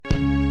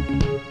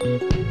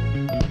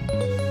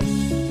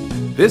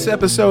This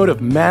episode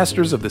of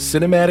Masters of the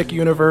Cinematic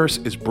Universe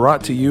is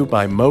brought to you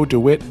by Mo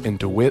DeWitt and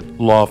DeWitt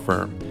Law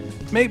Firm.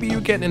 Maybe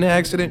you get in an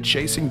accident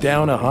chasing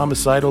down a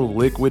homicidal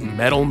liquid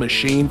metal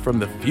machine from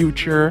the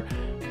future,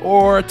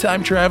 or a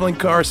time-traveling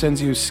car sends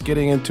you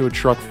skidding into a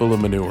truck full of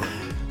manure.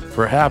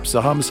 Perhaps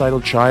a homicidal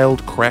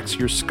child cracks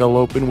your skull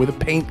open with a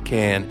paint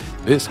can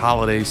this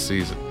holiday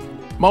season.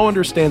 Mo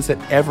understands that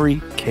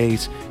every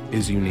case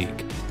is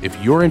unique.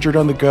 If you're injured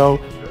on the go,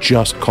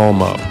 just call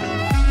Mo.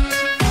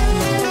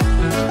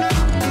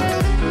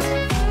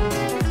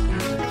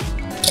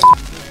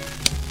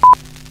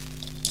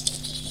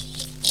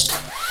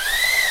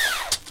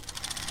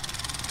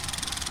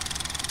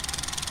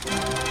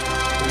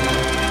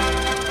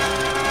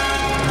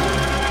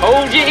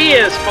 Hold your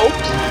ears, folks.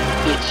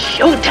 It's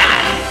showtime.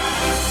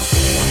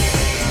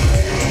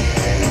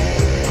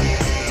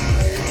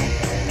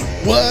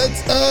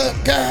 What's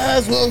up,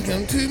 guys?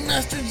 Welcome to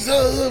Masters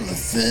of the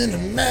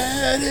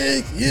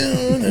Cinematic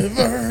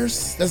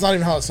Universe. That's not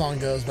even how the song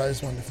goes, but I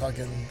just wanted to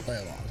fucking play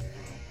along.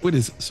 Wait,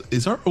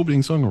 is our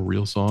opening song a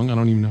real song? I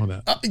don't even know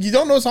that. You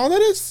don't know what song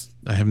that is?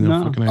 I have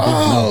no fucking idea.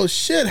 Oh,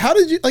 shit. How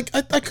did you, like,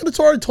 I could have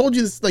already told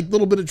you this, like,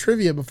 little bit of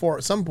trivia before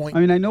at some point. I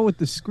mean, I know what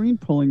the screen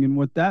pulling and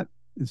what that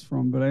is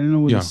from, but I don't know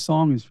where the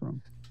song is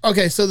from.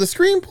 Okay, so the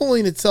screen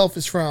pulling itself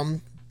is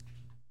from...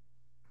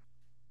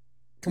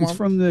 It's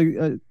from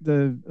the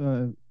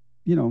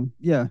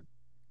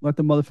let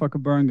the motherfucker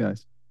burn,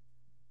 guys.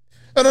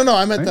 Oh, no,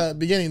 I meant the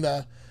beginning,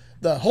 the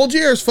hold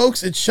your ears,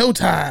 folks, it's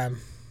showtime.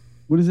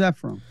 What is that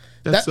from?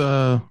 That's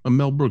a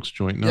Mel Brooks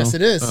joint, no? Yes,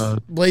 it is.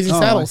 Blazing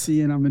Saddles. I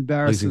see, and I'm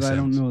embarrassed that I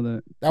don't know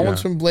that. That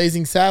one's from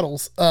Blazing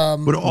Saddles.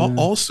 But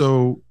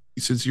also,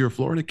 since you're a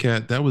Florida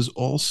cat, that was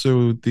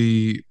also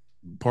the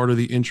part of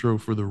the intro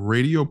for the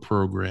radio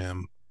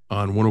program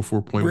on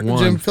 104.1.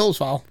 Jim Phillips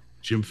File.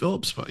 Jim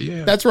Phillips,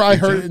 yeah. That's where I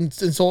heard it in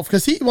Seoul.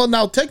 Because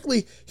now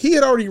technically he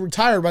had already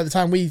retired by the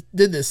time we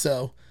did this,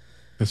 so.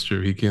 That's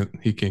true. He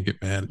can't get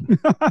mad.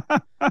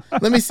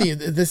 Let me see.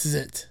 This is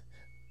it.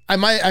 I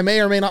may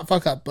or may not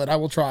fuck up, but I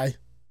will try.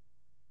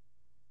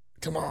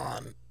 Come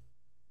on.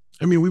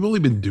 I mean, we've only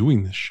been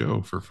doing this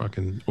show for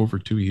fucking over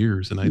 2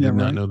 years, and I did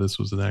not know this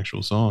was an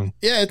actual song.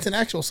 Yeah, it's an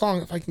actual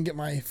song if I can get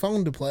my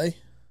phone to play.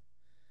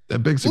 That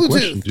begs the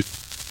question.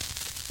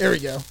 There we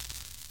go.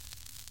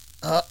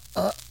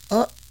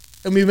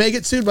 And we may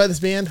get sued by this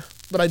band,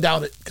 but I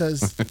doubt it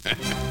because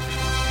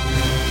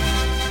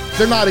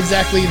they're not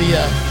exactly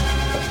the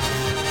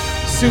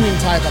suing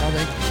type, I don't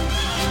think.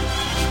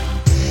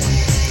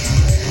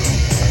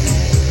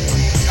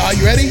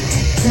 You ready?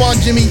 Come on,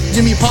 Jimmy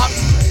Pop.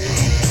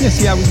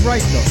 Yes, I was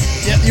right though.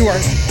 Yeah, you are.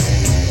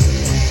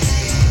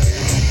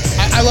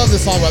 I love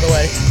this song, by the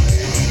way.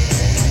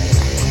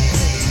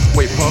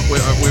 Wait,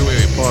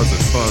 pause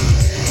this.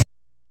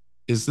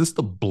 Is this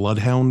the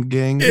Bloodhound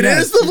Gang? It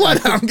is the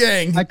Bloodhound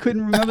Gang. I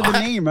couldn't remember the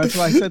name. That's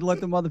why I said let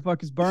the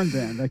motherfuckers burn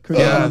band. I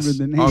couldn't remember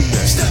the name. Okay.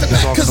 Step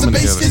back because the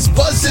bass is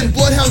buzzing.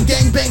 Bloodhound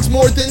Gang bangs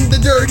more than the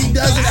Dirty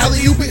Dozen.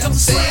 Alley-oop it up the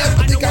sand.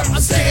 I think I'm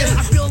the sand.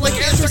 I feel like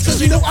Anthrax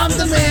because you know I'm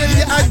the man.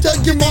 Yeah, I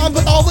dug your mom,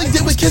 but all I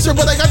did was kiss her.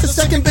 But I got the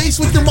second base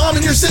with your mom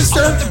and your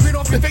sister.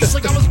 Okay.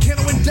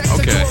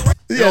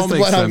 Yeah, it's the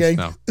Bloodhound Gang.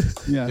 Now.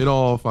 Yeah. It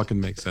all fucking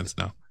makes sense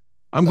now.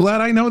 I'm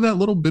glad I know that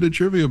little bit of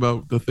trivia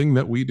about the thing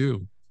that we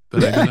do.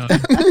 That I did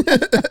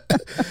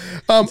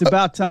not. It's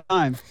about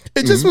time.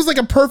 It just was like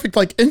a perfect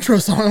like intro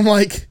song.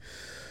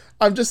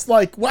 I'm just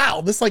like,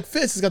 wow, this like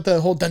fits. It's got the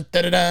whole dun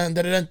dun dun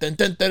dun dun dun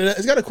dun dun.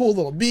 It's got a cool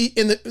little beat,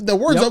 and the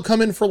words don't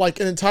come in for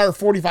like an entire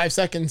 45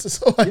 seconds.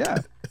 So like,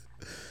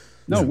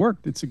 it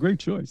worked. It's a great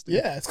choice. Dude.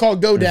 Yeah, it's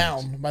called "Go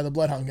Down" by the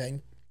Bloodhound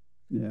Gang.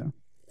 Yeah.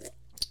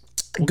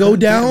 Go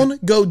down,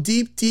 go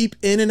deep, deep,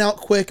 in and out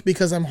quick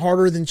because I'm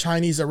harder than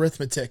Chinese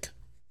arithmetic.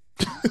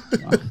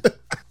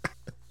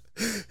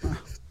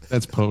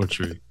 That's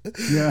poetry.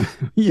 Yeah,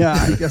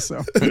 I guess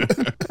so.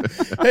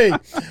 Hey,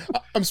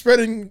 I'm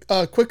spreading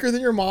quicker than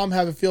your mom.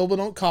 Have a feel, but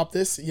don't cop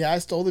this. Yeah, I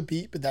stole the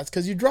beat, but that's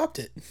because you dropped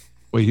it.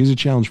 Wait, here's a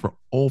challenge for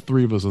all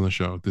three of us on the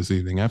show this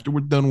evening. After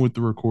we're done with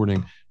the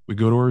recording, we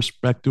go to our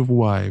respective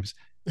wives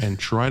and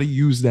try to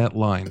use that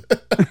line.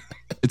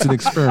 It's an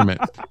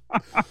experiment.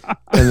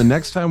 And the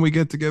next time we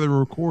get together and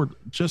record,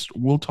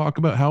 we'll talk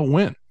about how it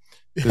went.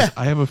 Because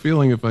I have a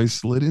feeling if I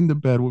slid into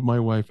bed with my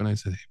wife and I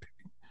said, hey, baby,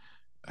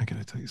 I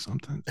gotta tell you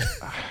something.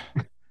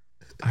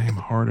 I am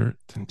harder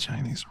than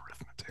Chinese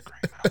arithmetic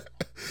right now.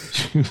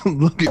 She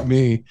would look at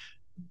me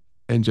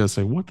and just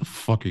say, what the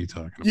fuck are you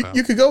talking about?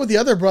 You could go with the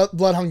other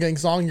Bloodhound Gang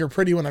song, You're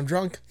Pretty When I'm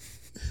Drunk.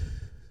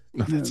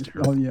 No, that's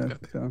terrible. Oh, yeah.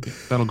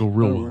 That'll go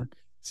real well.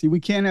 See,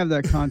 we can't have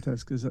that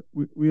contest because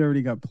we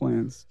already got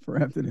plans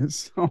for after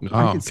this. So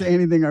I can say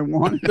anything I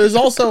want. There's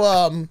also,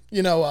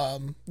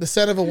 the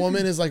scent of a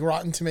woman is like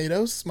rotten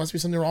tomatoes. Must be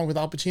something wrong with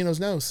Al Pacino's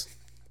nose.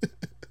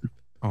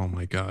 Oh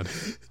my God.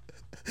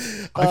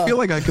 I feel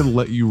like I could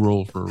let you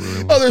roll for a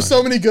really long there's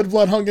so many good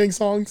Bloodhound Gang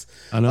songs.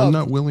 And I'm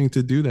not willing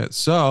to do that.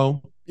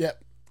 So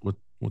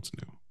what's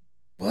new?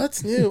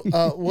 What's new?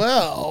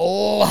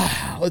 Well,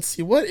 let's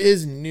see. What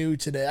is new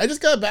today? I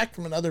just got back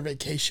from another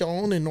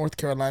vacation in North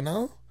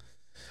Carolina.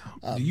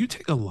 You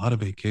take a lot of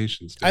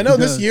vacations. I know He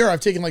this does. year I've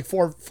taken like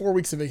four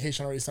weeks of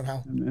vacation already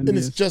somehow, I'm and it's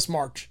envious. just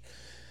March.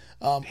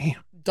 Damn.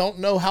 Don't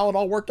know how it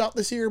all worked out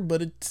this year,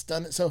 but it's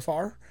done it so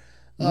far.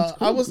 That's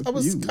cool. I was Good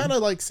for you, man. kind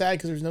of like sad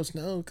because there's no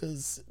snow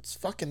because it's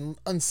fucking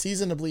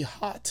unseasonably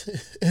hot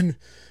in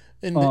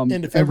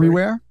February.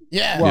 Everywhere.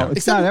 Yeah, Well, it's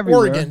except not for everywhere.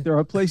 Oregon. There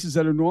are places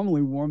that are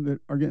normally warm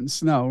that are getting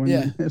snow, and Yeah.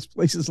 then there's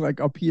places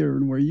like up here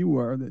and where you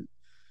were that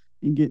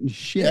you're getting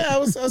shit. Yeah, I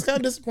was kind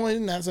of disappointed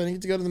in that, so I didn't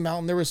get to go to the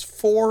mountain. There was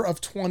 4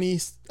 of 20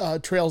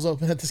 trails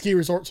open at the ski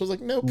resort, so I was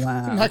like, nope,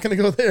 Wow. I'm not going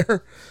to go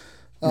there.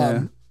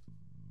 Yeah.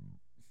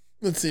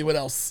 Let's see what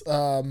else.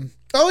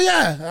 Oh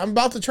yeah, I'm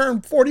about to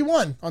turn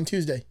 41 on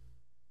Tuesday.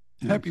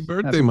 Happy Nice.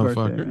 birthday, Happy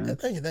motherfucker. man. Yeah,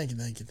 thank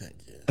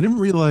you. I didn't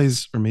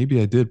realize, or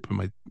maybe I did, but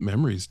my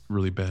memory's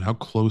really bad, how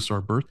close our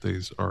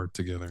birthdays are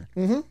together.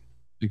 Mm-hmm.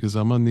 Because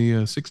I'm on the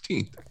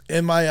 16th.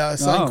 And my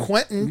son Oh,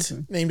 Quentin,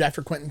 okay. named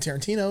after Quentin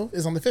Tarantino,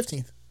 is on the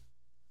 15th.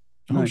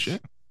 Oh, Nice.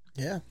 shit.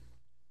 Yeah.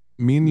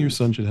 Me and your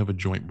son should have a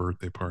joint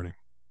birthday party.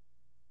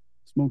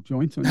 Smoke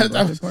joints on your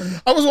birthday party.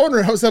 I was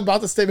wondering. I was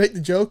about to make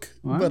the joke,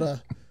 Wow.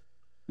 but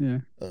Yeah,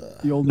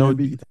 the old No, man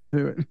beat you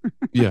to it.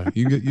 Yeah,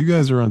 you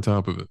guys are on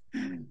top of it.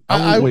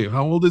 Wait,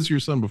 how old is your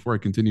son before I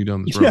continue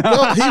down this road? Yeah.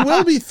 well, he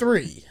will be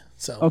 3.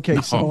 So Okay,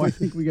 No. so I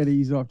think we got to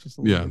ease off just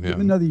a little Yeah, bit. yeah. Give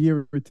him another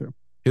year or two.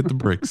 Hit the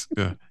brakes.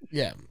 Yeah,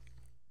 yeah,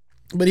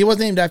 but he was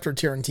named after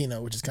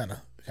Tarantino, which is kind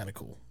of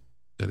cool.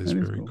 that is That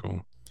is very cool.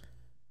 cool.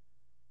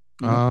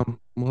 Yeah.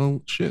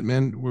 Well, shit,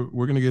 man,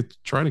 we're gonna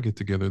try to get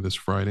together this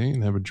Friday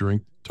and have a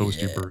drink, toast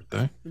your Yeah.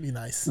 birthday. It'd be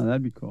nice. Oh,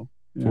 that'd be cool.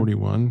 Yeah.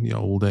 41, you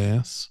old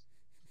ass,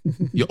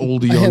 you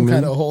old I young am man.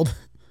 kind of old.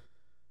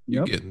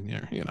 You're Yep. getting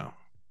there,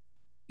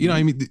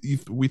 I mean,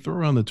 we throw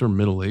around the term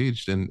middle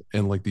aged, and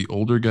like the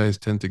older guys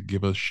tend to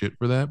give us shit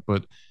for that,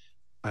 but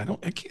I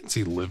can't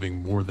see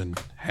living more than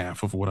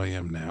half of what I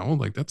am now.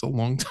 Like that's a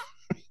long time.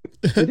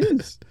 It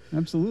is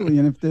absolutely,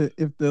 and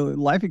if the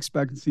life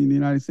expectancy in the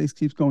United States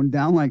keeps going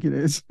down like it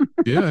is,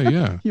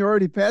 Yeah. you're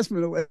already past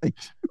middle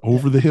age.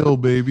 Over the hill,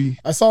 baby.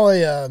 I saw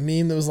a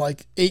meme that was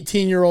like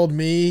 18-year-old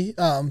me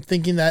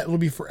thinking that it'll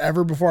be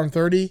forever before I'm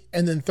 30,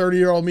 and then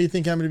 30-year-old me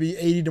thinking I'm going to be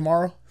 80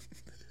 tomorrow.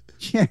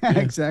 Yeah,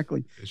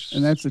 exactly, It's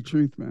and that's the just-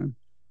 truth, man.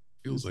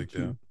 Feels like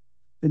that.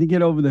 Then you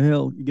get over the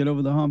hill, you get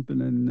over the hump,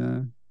 and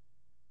then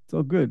it's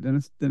all good. Then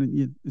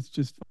it's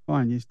just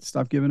fine. You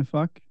stop giving a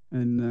fuck,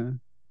 and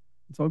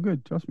it's all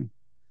good. Trust me.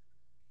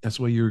 That's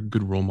why you're a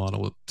good role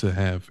model to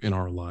have in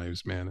our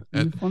lives, man.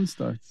 And the fun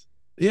starts.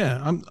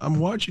 Yeah, I'm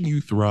watching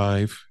you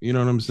thrive. You know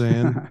what I'm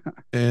saying?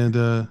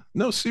 And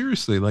no,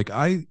 seriously,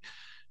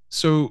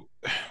 so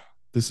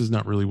this is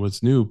not really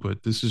what's new,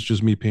 but this is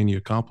just me paying you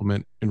a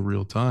compliment in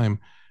real time.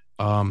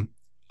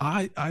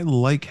 I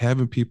like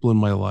having people in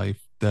my life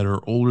that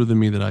are older than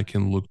me that I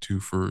can look to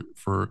for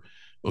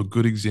a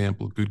good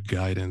example, good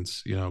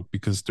guidance,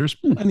 because there's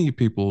plenty of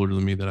people older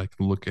than me that I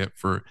can look at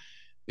for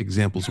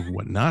examples of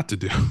what not to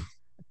do.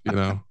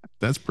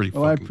 That's pretty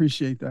Oh, I fucking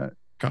appreciate that.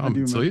 I common.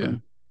 do, So my yeah,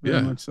 friend. Very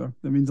yeah. much so.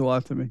 That means a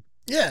lot to me.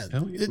 Yeah,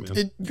 Hell yeah,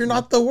 man. you're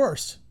not the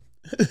worst.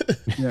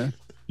 Yeah.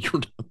 You're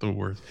not the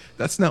worst.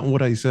 That's not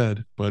what I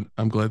said, but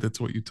I'm glad that's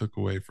what you took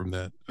away from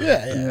that.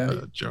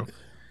 Yeah. Joke.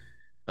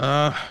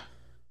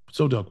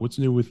 So Doug, what's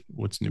new with you?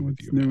 What's new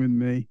man? with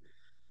me?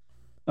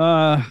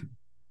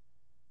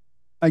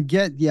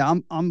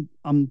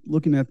 I'm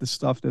looking at the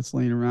stuff that's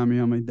laying around me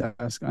on my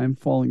desk. I'm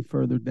falling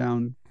further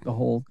down the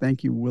hole.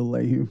 Thank you, Will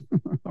Lehue,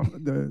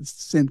 the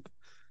synth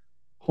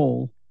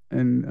hole.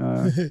 And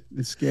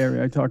it's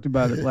scary. I talked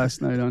about it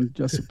last night on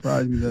Just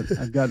Surprise Me that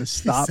I've got to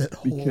stop said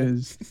hole.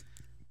 because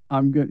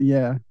I'm good.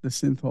 Yeah, the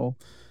synth hole.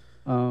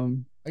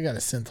 I got a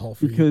synth hole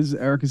for you. Because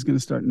Eric is going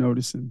to start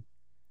noticing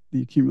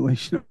the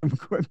accumulation of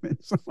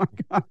equipment. So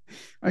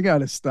I got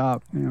to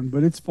stop, man.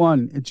 But it's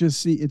fun. It's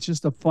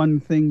just a fun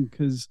thing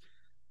because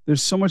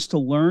there's so much to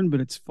learn,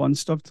 but it's fun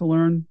stuff to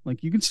learn.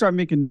 Like you can start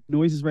making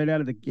noises right out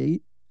of the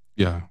gate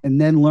Yeah.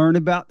 and then learn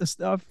about the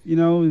stuff,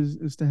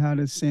 as to how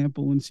to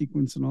sample and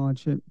sequence and all that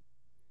shit,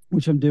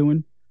 which I'm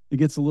doing. It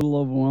gets a little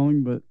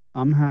overwhelming, but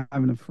I'm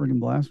having a friggin'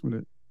 blast with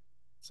it.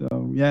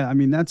 So yeah, I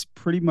mean, that's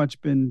pretty much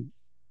been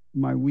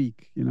my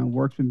week.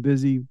 Work's been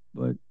busy,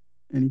 but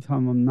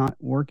anytime I'm not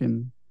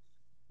working,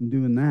 I'm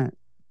doing that.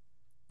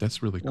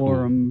 That's really cool.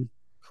 Or I'm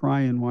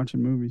crying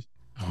watching movies.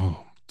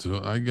 Oh,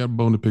 so I got a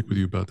bone to pick with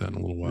you about that in a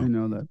little while. I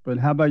know that. But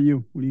how about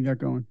you? What do you got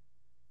going?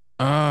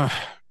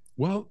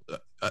 Well,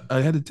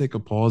 I had to take a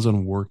pause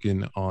on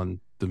working on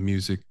the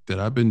music that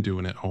I've been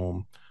doing at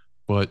home.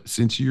 But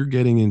since you're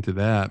getting into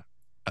that,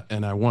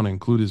 and I want to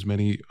include as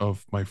many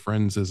of my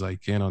friends as I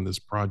can on this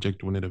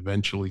project when it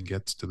eventually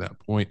gets to that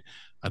point,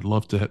 I'd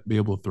love to be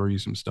able to throw you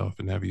some stuff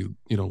and have you,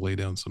 lay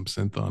down some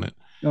synth on it.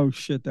 Oh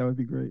shit, that would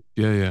be great.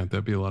 Yeah,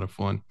 that'd be a lot of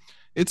fun.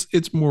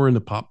 It's more in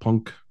the pop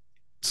punk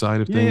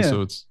side of things, Yeah.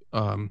 so it's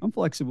I'm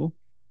flexible.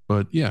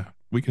 but yeah,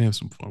 we can have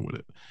some fun with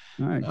it.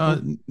 All right.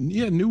 Cool.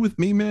 Yeah, new with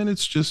me, man.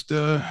 It's just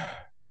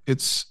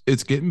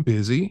it's getting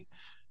busy.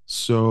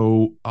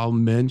 So I'll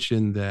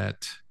mention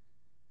that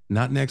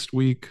not next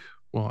week.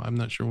 Well, I'm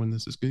not sure when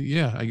this is good.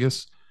 Yeah, I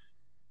guess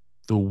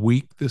the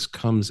week this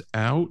comes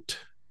out,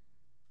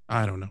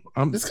 I don't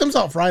know. This comes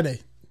out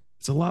Friday.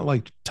 It's a lot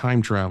like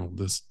time travel.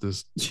 This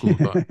school of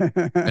thought,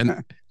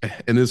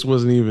 and this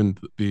wasn't even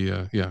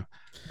the yeah.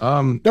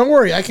 Don't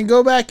worry, I can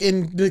go back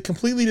and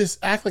completely just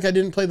act like I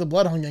didn't play the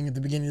Bloodhound Gang at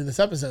the beginning of this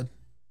episode.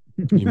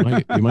 You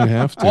might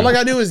have to. All I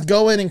gotta do is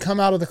go in and come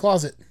out of the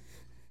closet.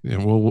 Yeah,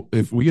 well,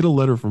 if we get a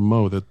letter from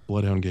Mo that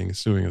Bloodhound Gang is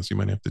suing us, you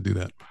might have to do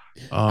that.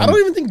 I don't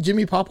even think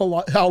Jimmy Papa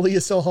Ali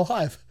is still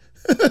alive.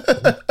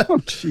 Oh,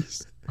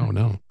 jeez. Oh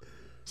no,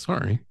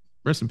 sorry.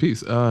 Rest in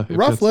peace.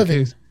 Rough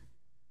living.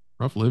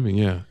 Rough living,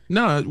 yeah.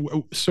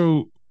 No,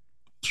 so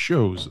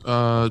shows.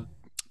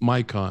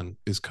 MyCon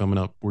is coming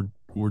up.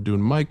 We're doing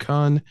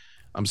MyCon.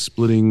 I'm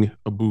splitting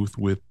a booth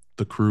with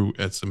the crew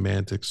at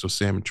Semantics, so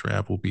Sam and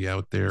Trav will be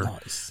out there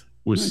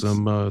with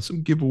some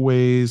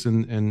giveaways,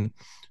 and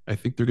I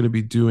think they're going to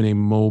be doing a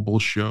mobile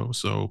show.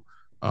 So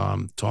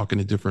talking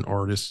to different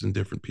artists and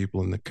different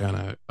people in the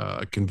kind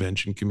of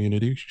convention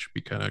community should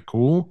be kind of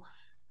cool.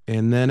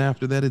 And then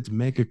after that, it's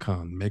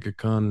MegaCon.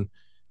 MegaCon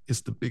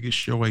is the biggest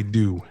show I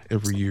do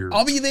every year.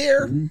 I'll be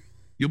there.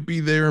 You'll be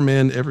there,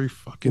 man.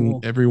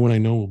 Everyone I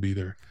know will be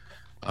there.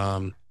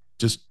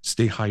 Just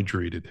stay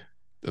hydrated.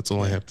 That's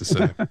all I have to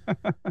say.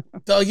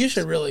 Doug, you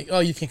should really. Oh,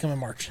 you can't come in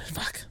March.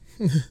 Fuck.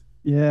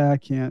 Yeah, I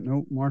can't.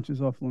 Nope, March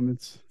is off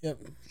limits. Yep.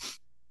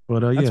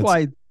 But that's why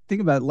I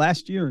think about it.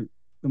 Last year,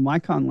 the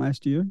MyCon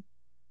last year.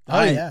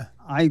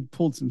 I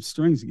pulled some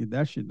strings to get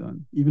that shit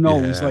done, even though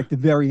it was like the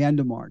very end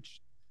of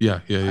March.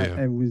 Yeah.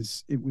 It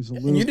was a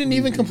little. And you didn't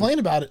even complain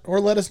about it or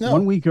let us know.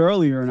 1 week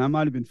earlier, and I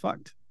might have been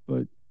fucked,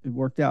 but it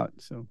worked out.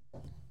 So,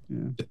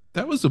 yeah.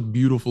 That was a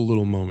beautiful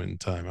little moment in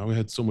time. I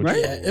had so much fun.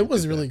 Yeah, it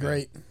was really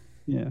great.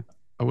 Yeah.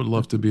 I would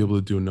love to be able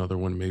to do another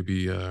one,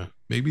 maybe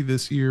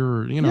this year,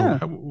 or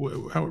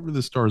however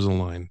the stars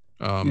align.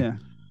 Yeah.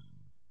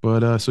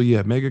 But so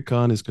yeah,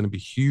 MegaCon is going to be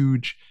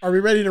huge. Are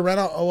we ready to rent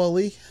out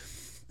OLE?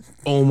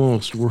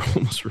 Almost. We're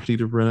almost ready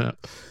to rent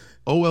out.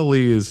 OLE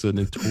is a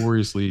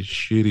notoriously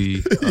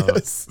shitty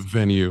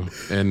venue,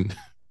 and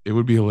it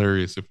would be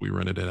hilarious if we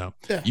rented it out.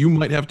 Yeah. You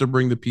might have to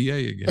bring the PA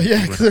again.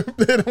 Yeah, because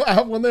they don't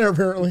have one there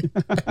apparently.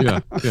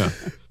 Yeah.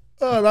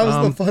 Oh, that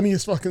was the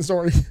funniest fucking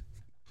story.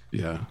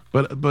 Yeah,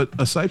 but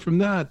aside from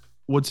that,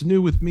 what's new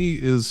with me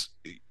is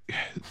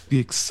the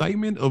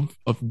excitement of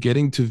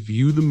getting to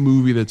view the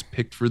movie that's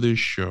picked for this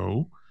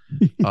show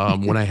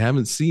when I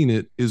haven't seen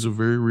it is a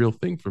very real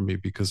thing for me,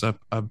 because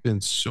I've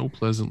been so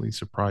pleasantly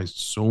surprised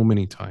so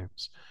many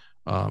times.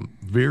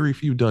 Very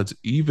few duds.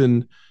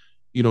 Even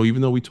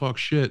though we talk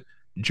shit,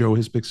 Joe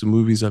has picked some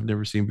movies I've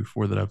never seen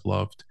before that I've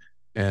loved,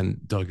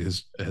 and Doug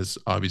has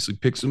obviously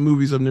picked some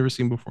movies I've never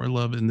seen before I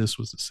love, and this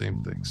was the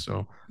same thing.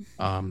 So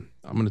I'm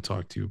going to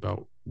talk to you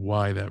about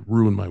why that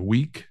ruined my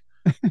week.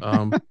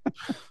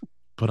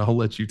 But I'll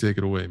let you take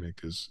it away, man,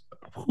 because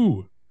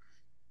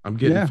I'm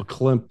getting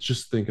verklempt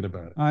just thinking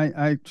about it.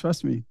 I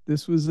trust me,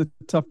 this was a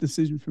tough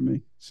decision for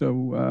me.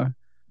 So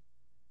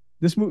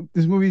this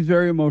movie is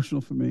very emotional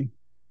for me.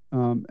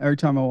 Every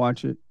time I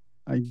watch it,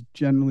 I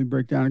generally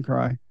break down and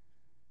cry.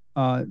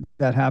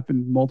 That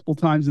happened multiple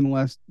times in the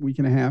last week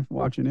and a half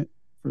watching it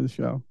for the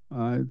show.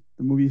 The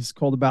movie is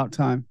called About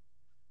Time.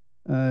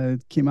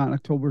 It came out in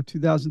October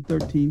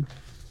 2013.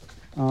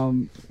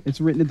 It's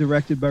written and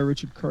directed by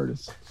Richard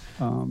Curtis.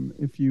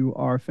 If you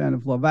are a fan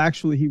of Love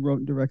Actually, he wrote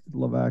and directed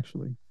Love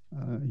Actually.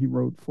 He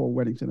wrote 4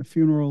 Weddings and a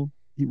Funeral.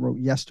 He wrote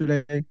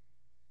Yesterday, which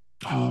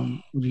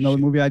is another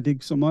movie I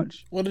dig so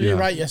much. What did he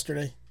write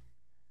yesterday?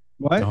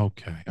 What?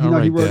 Okay. He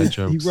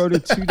wrote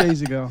it 2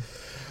 days ago.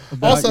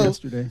 Also,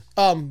 Yesterday.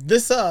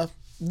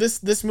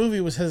 This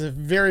movie has a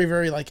very,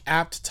 very like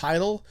apt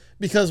title,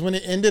 because when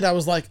it ended, I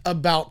was like,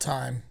 About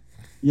Time.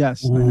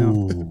 Yes, I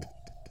know.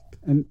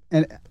 And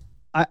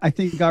I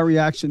think our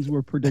reactions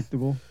were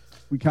predictable.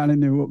 We kind of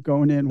knew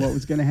going in what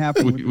was going to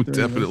happen. We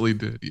definitely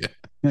did. Yeah.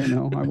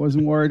 I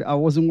wasn't worried. I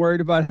wasn't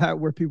worried about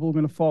where people were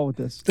going to fall with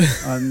this.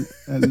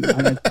 And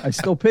I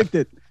still picked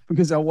it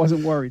because I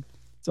wasn't worried.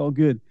 It's all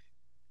good.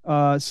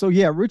 So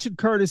yeah, Richard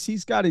Curtis,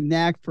 he's got a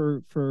knack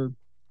for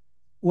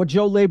what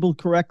Joe labeled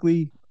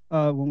correctly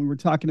when we were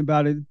talking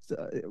about it,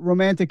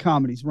 romantic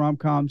comedies,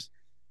 rom-coms.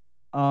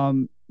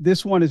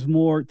 This one is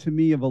more to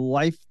me of a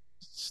life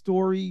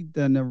story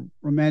than a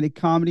romantic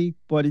comedy,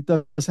 but it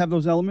does have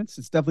those elements.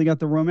 It's definitely got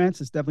the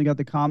romance. It's definitely got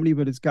the comedy,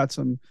 but it's got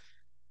some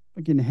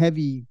fucking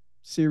heavy,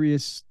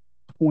 serious,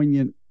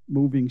 poignant,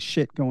 moving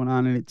shit going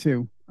on in it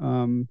too.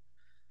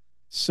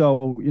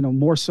 So,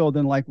 more so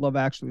than like Love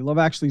Actually. Love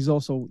Actually is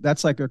also,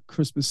 that's like a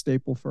Christmas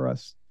staple for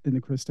us in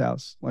the Christ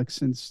house, like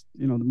since,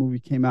 the movie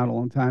came out a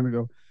long time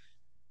ago.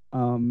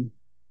 And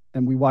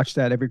we watch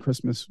that every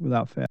Christmas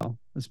without fail,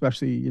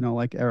 especially,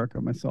 like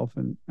Erica, myself,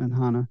 and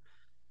Hannah.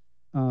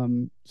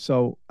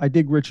 So I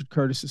dig Richard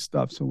Curtis's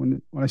stuff. So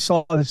when I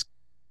saw this,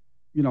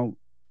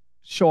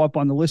 show up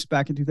on the list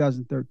back in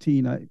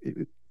 2013,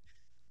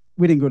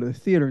 we didn't go to the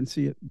theater and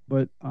see it,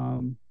 but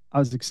I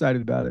was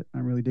excited about it. I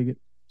really dig it.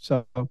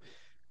 So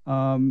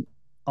I'll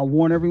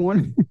warn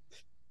everyone,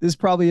 this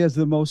probably has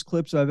the most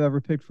clips I've ever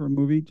picked for a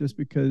movie, just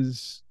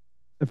because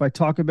if I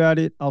talk about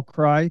it, I'll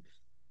cry.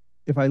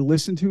 If I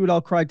listen to it,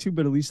 I'll cry too,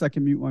 but at least I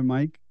can mute my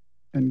mic.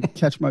 and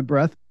catch my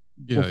breath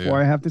before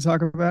I have to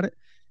talk about it.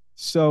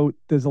 So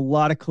there's a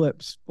lot of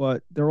clips,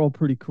 but they're all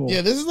pretty cool.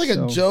 Yeah, this is like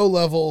a Joe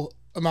level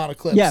amount of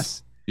clips.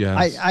 Yes.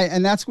 Yes.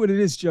 And that's what it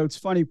is, Joe. It's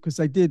funny because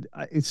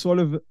it's sort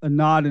of a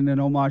nod and an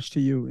homage to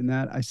you in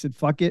that I said,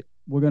 fuck it.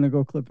 We're going to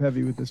go clip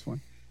heavy with this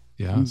one.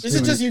 Yeah. This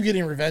is just you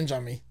getting revenge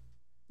on me.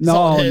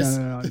 No.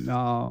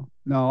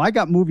 I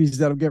got movies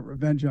that'll get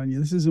revenge on you.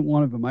 This isn't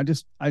one of them. I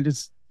just,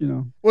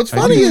 What's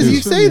funny is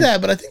you say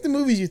that, but I think the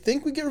movies you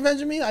think would get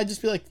revenge on me, I'd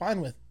just be like, fine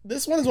with.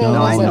 This one is one of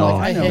those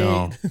I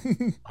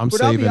hate.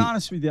 But I'll be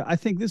honest with you. I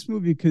think this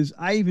movie, because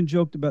I even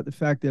joked about the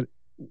fact that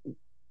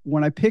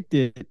when I picked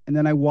it and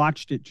then I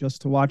watched it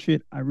just to watch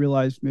it, I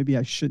realized maybe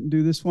I shouldn't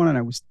do this one. And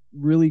I was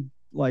really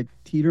like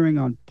teetering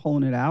on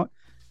pulling it out.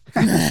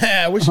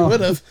 I wish you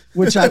would have.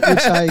 which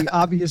I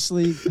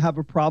obviously have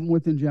a problem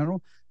with in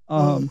general.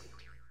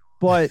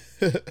 But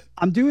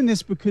I'm doing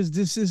this because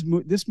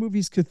this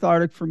movie's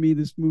cathartic for me.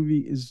 This movie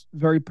is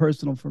very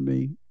personal for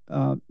me.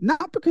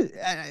 Not because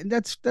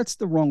that's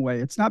the wrong way.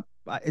 It's not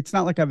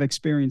like I've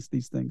experienced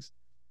these things.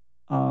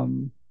 I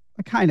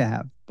kind of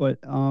have, but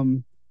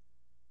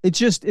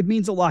it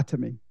means a lot to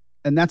me.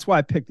 And that's why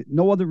I picked it.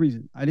 No other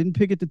reason. I didn't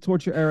pick it to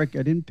torture Eric.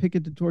 I didn't pick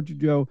it to torture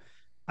Joe.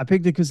 I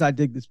picked it because I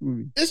dig this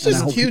movie. It's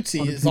just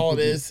cutesy is all it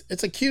is.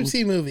 It's a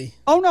cutesy movie.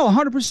 Oh, no,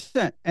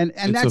 100%. And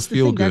that's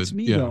the thing. That's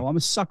me, though. I'm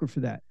a sucker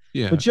for that.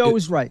 Yeah, but Joe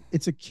is right.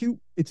 It's a cute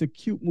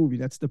movie.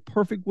 That's the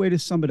perfect way to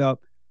sum it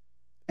up.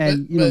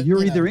 And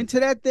you're either into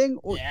that thing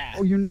or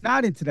you're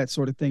not into that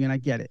sort of thing, and I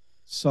get it.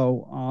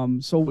 So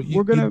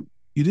we're gonna.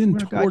 You didn't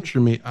torture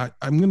me.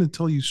 I'm gonna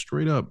tell you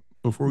straight up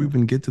before we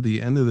even get to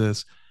the end of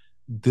this.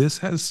 This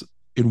has,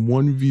 in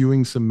one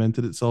viewing,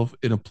 cemented itself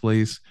in a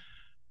place.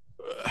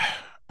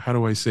 How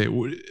do I say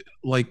it?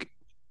 Like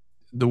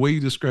the way you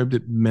described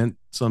it meant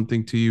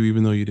something to you,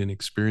 even though you didn't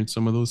experience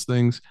some of those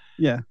things.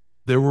 Yeah.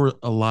 There were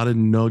a lot of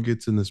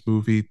nuggets in this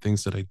movie,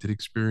 things that I did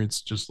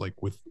experience, just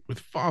like with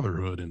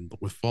fatherhood and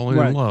with falling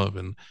in love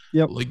and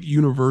like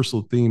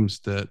universal themes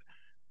that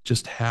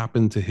just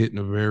happened to hit in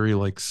a very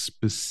like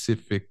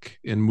specific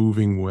and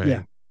moving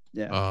way.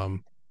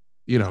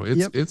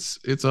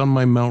 It's on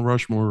my Mount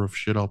Rushmore of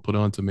shit I'll put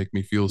on to make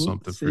me feel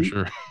something for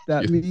sure.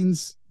 That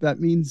means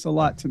a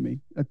lot to me.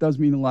 That does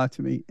mean a lot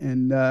to me.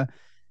 And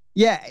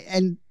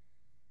and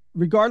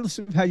regardless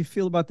of how you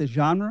feel about the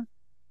genre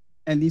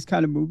and these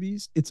kind of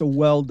movies, it's a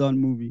well done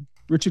movie.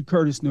 Richard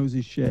Curtis knows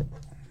his shit,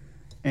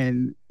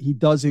 and he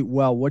does it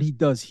well. What he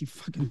does, he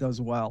fucking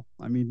does well.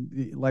 I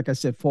mean, like I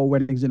said, 4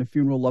 Weddings and a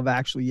Funeral, Love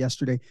Actually,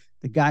 Yesterday.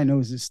 The guy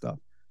knows his stuff.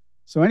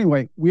 So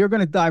anyway, we are going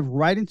to dive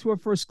right into our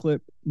first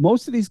clip.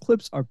 Most of these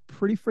clips are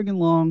pretty friggin'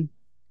 long,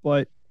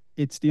 but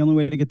it's the only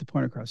way to get the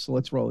point across. So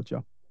let's roll it,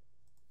 Joe.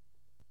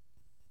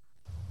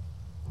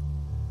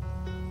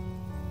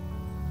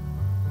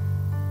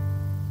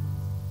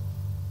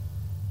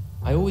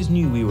 I always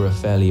knew we were a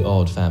fairly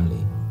odd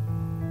family.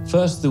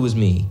 First, there was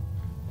me.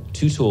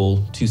 Too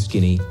tall, too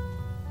skinny,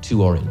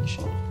 too orange.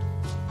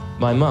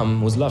 My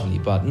mum was lovely,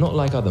 but not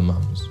like other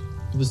mums.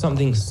 There was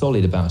something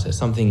solid about her,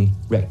 something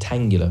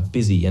rectangular,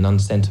 busy, and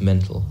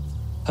unsentimental.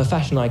 Her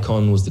fashion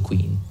icon was the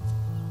Queen.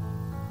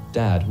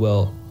 Dad,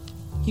 well,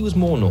 he was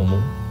more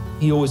normal.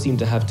 He always seemed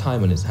to have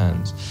time on his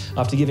hands.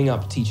 After giving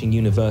up teaching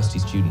university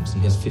students on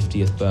his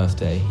 50th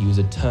birthday, he was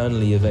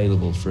eternally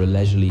available for a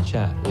leisurely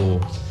chat or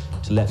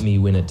to let me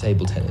win at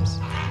table tennis.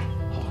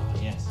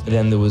 And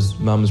then there was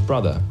Mum's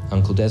brother,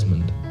 Uncle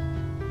Desmond.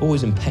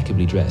 Always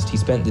impeccably dressed, he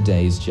spent the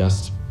days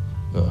just,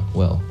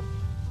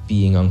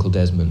 being Uncle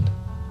Desmond.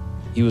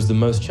 He was the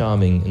most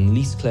charming and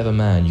least clever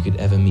man you could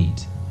ever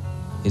meet.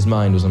 His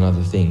mind was on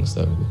other things,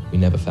 though we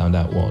never found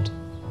out what.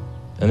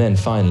 And then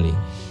finally,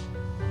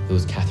 there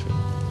was Catherine,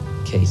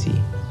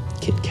 Katie,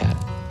 Kit Kat,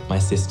 my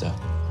sister.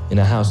 In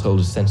a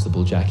household of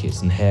sensible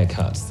jackets and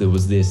haircuts, there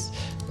was this,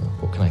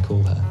 what can I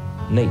call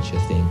her? Nature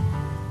thing.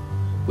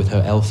 With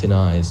her elfin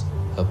eyes,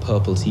 her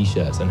purple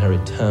t-shirts, and her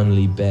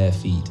eternally bare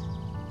feet.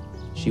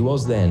 She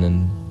was then,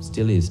 and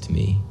still is to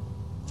me,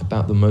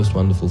 about the most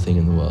wonderful thing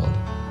in the world.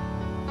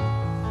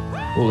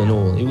 All in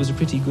all, it was a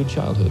pretty good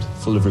childhood,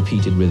 full of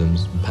repeated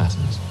rhythms and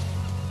patterns.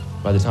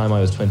 By the time I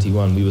was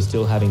 21, we were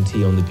still having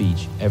tea on the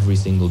beach every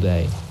single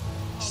day,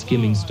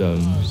 skimming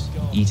stones,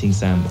 eating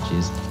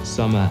sandwiches,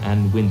 summer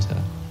and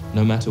winter,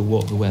 no matter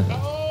what the weather.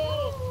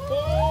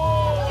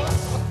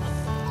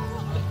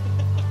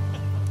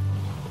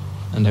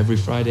 And every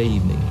Friday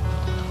evening,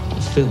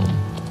 a film,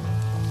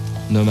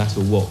 no matter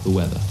what the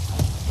weather.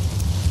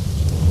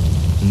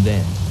 And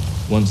then,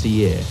 once a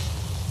year,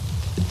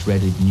 the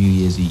dreaded New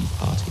Year's Eve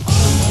party.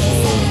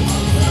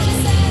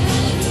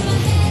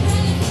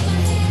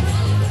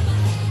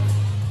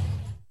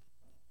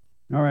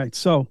 All right,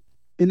 so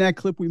in that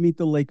clip, we meet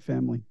the Lake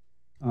family.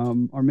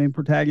 Our main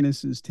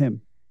protagonist is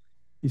Tim.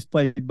 He's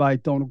played by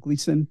Donald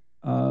Gleason,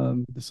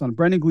 the son of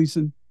Brendan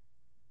Gleason.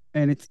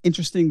 And it's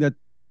interesting that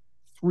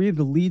 3 of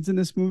the leads in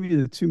this movie,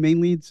 the 2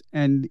 main leads,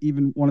 and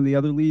even one of the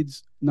other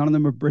leads, none of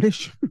them are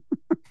British.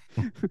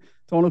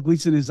 Donald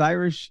Gleason is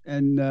Irish,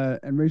 and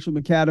Rachel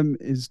McAdam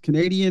is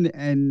Canadian,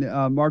 and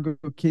Margot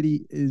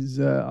Kitty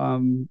is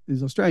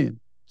Australian.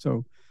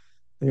 So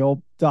they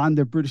all donned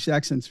their British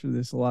accents for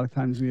this. A lot of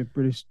times we have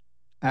British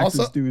actors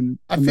Also, doing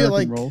I American feel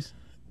like roles.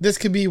 this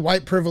could be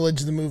white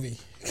privilege, the movie.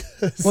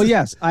 Well,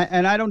 yes,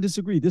 I don't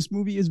disagree. This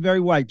movie is very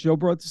white. Joe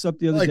brought this up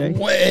the other day.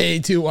 Way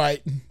too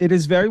white. It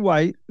is very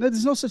white. No,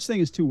 there's no such thing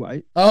as too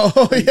white.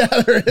 Oh,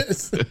 yeah, there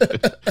is.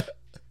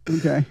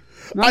 Okay.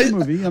 Not the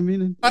movie. I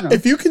mean,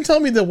 if you can tell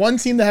me the one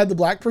scene that had the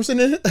black person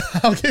in it,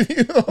 I'll give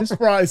you a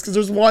prize because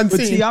there's one but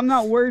scene. See, I'm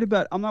not worried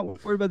about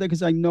that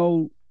because I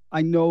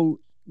know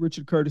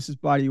Richard Curtis's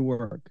body of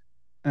work,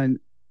 and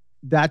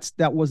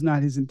that was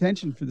not his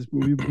intention for this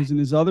movie because in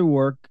his other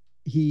work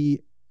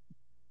he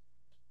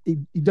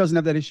doesn't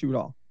have that issue at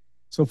all.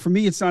 So for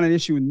me, it's not an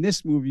issue in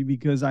this movie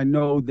because I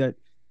know that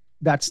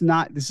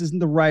this isn't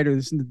the writer,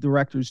 this isn't the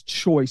director's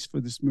choice for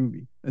this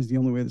movie. That's the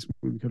only way this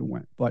movie could have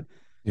went. But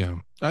yeah,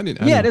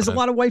 there's a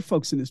lot of white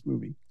folks in this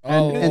movie,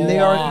 and they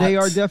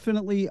are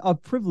definitely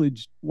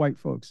privileged white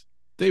folks.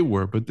 They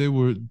were, but they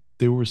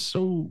were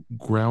so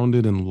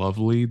grounded and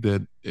lovely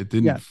that it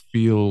didn't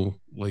feel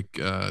like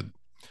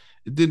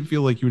it didn't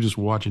feel like you were just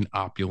watching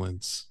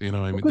opulence. You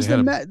know, I mean, because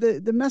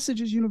the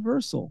message is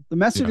universal. The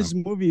message of this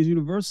movie is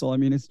universal. I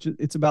mean,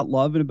 it's about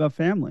love and about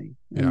family,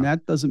 and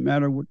that doesn't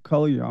matter what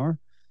color you are.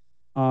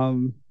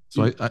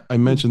 So I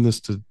mentioned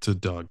this to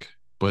Doug,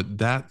 but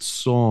that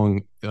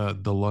song,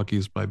 "The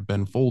Luckiest" by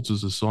Ben Folds,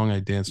 is a song I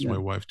danced to my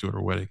wife to at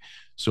her wedding.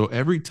 So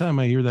every time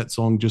I hear that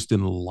song, just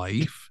in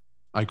life,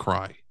 I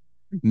cry.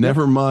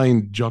 Never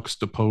mind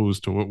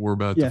juxtaposed to what we're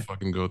about to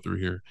fucking go through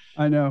here.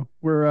 I know.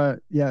 We're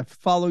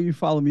Follow You,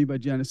 Follow Me by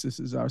Genesis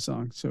is our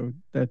song. So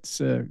that's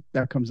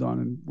that comes on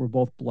and we're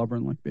both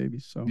blubbering like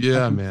babies. So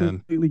yeah, I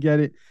completely get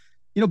it.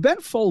 You know,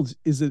 Ben Folds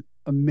is an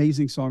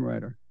amazing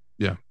songwriter.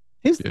 Yeah.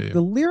 The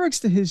lyrics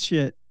to his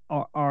shit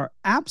are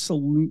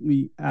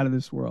absolutely out of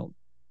this world.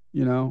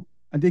 You know,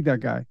 I dig that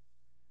guy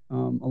a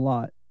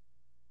lot.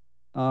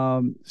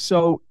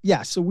 So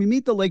we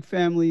meet the Lake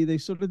family. They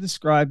sort of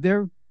describe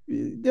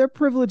their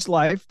privileged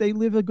life. They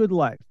live a good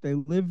life. They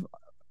live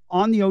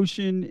on the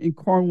ocean in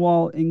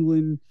Cornwall,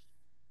 England,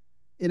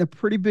 in a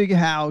pretty big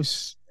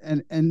house,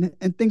 and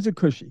things are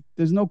cushy.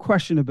 There's no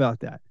question about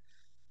that.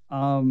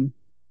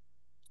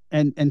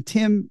 And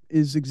Tim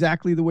is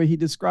exactly the way he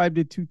described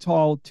it: too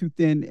tall, too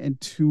thin,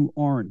 and too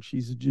orange.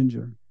 He's a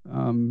ginger,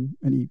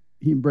 and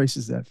he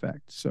embraces that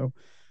fact. So,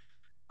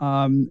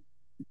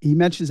 he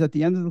mentions at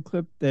the end of the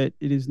clip that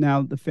it is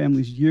now the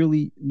family's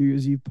yearly New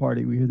Year's Eve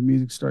party. We hear the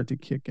music start to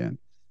kick in.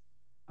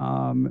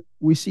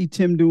 We see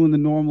Tim doing the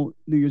normal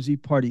New Year's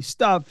Eve party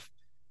stuff.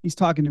 He's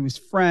talking to his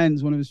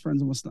friends. One of his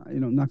friends almost,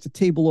 knocks a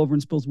table over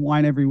and spills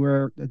wine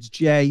everywhere. That's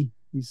Jay.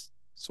 He's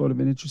sort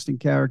of an interesting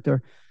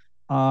character.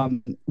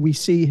 We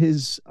see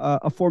his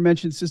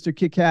aforementioned sister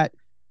Kit Kat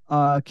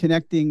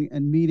connecting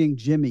and meeting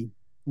Jimmy,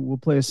 who will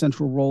play a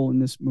central role in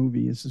this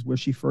movie. This is where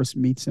she first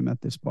meets him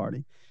at this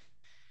party.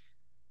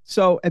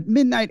 So at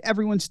midnight,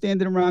 everyone's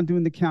standing around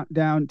doing the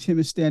countdown. Tim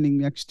is standing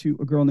next to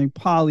a girl named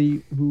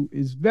Polly, who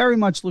is very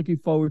much looking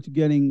forward to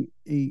getting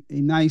a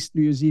nice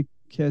New Year's Eve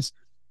kiss.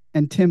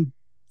 And Tim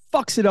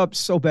fucks it up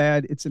so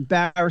bad. It's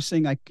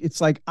embarrassing. It's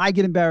like I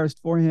get embarrassed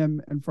for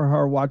him and for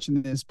her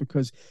watching this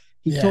because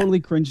he totally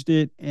cringed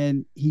it.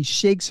 And he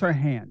shakes her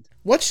hand.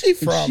 What's she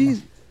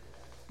from?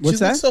 What's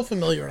that? So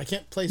familiar. I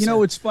can't place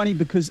her. It's funny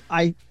because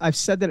I've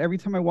said that every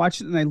time I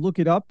watch it and I look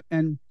it up,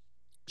 and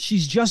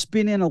she's just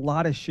been in a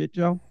lot of shit,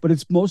 Joe, but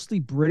it's mostly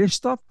British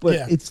stuff.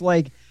 But it's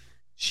like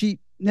she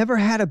never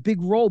had a big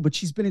role, but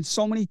she's been in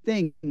so many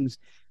things.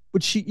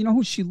 But she, you know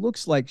who she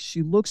looks like?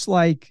 She looks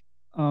like,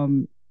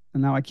 and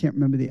now I can't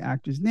remember the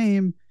actor's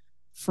name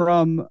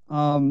from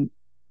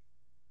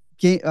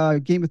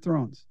Game of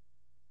Thrones.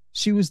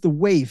 She was the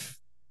waif.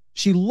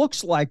 She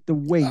looks like the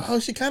waif. Oh,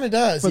 she kind of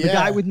does. For the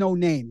guy with no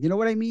name. You know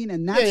what I mean?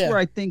 And that's where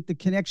I think the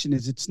connection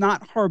is. It's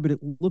not her, but it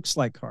looks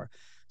like her.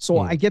 So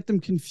I get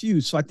them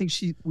confused. So I think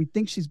we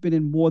think she's been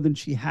in more than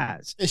she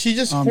has. Is she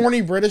just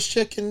horny British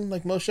chick in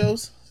like most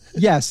shows?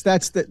 Yes,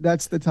 that's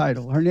the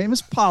title. Her name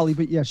is Polly,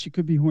 but yes, she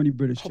could be horny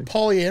British chick.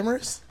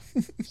 Polyamorous?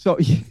 So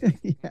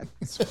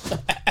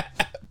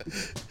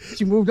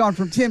she moved on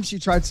from Tim. She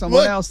tried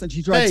someone else. Then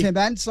she tried Tim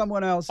and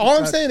someone else. All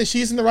I'm saying is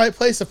she's in the right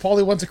place if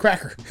Polly wants a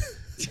cracker.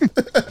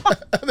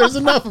 There's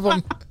enough of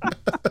them.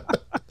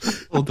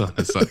 Hold on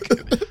a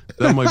second.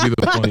 That might be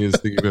the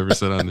funniest thing you've ever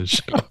said on this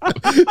show.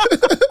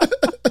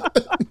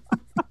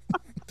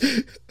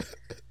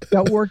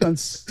 That worked on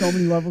so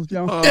many levels,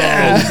 Joe.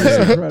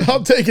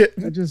 I'll take it.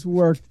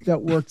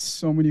 That worked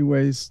so many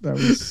ways. That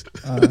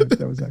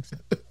was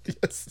excellent.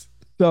 Yes.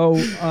 So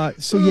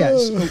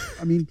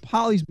I mean,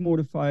 Polly's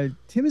mortified.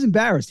 Tim is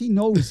embarrassed. He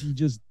knows he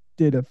just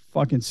did a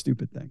fucking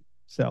stupid thing.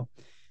 So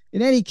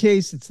in any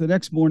case, it's the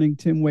next morning.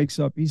 Tim wakes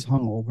up. He's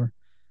hungover.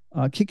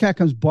 Kit Kat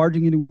comes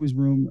barging into his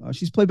room.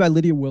 She's played by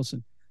Lydia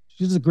Wilson.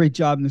 She does a great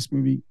job in this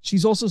movie.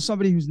 She's also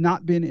somebody who's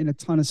not been in a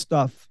ton of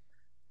stuff,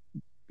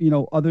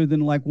 other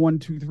than like 1,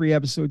 2, 3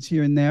 episodes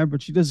here and there,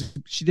 but she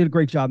did a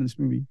great job in this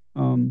movie.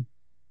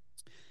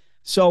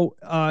 So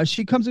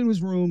she comes into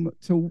his room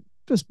to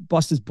just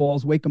bust his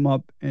balls, wake him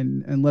up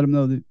and let him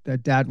know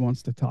that Dad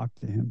wants to talk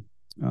to him.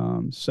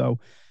 So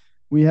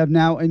We have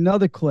now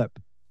another clip,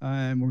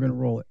 and we're going to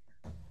roll it.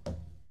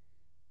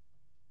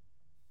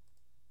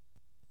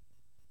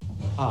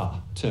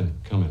 Tim,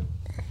 come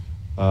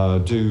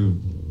in. Do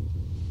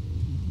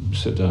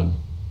sit down.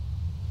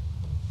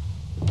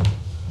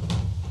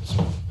 It's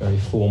very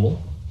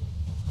formal.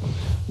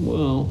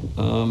 Well,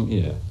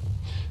 yeah.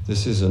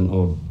 This is an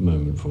odd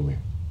moment for me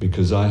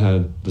because I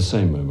had the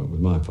same moment with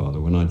my father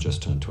when I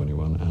just turned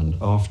 21, and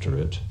after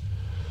it,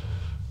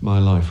 my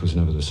life was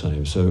never the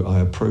same. So I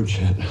approach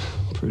it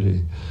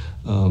pretty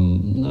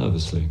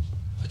nervously.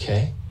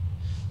 Okay.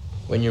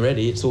 When you're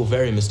ready, it's all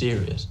very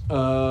mysterious.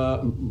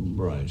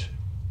 Right.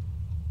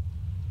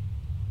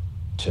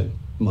 Tim,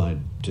 my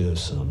dear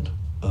son,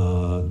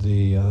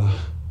 the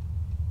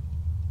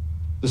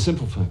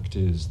simple fact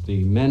is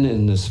the men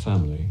in this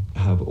family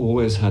have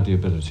always had the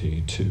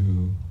ability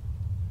to,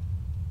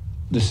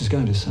 this is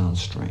going to sound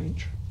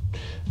strange,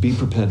 be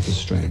prepared for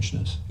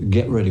strangeness,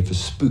 get ready for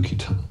spooky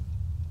time.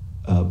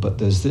 But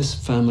there's this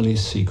family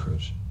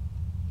secret,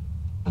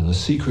 and the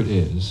secret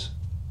is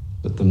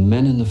that the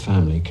men in the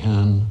family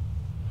can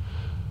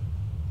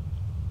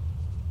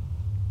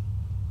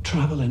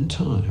travel in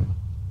time.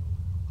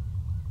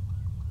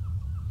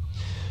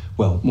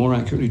 Well, more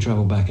accurately,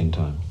 travel back in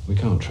time. We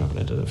can't travel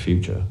into the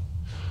future.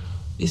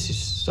 This is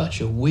such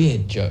a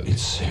weird joke.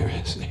 It's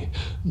seriously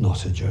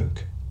not a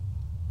joke.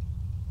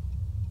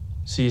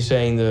 So you're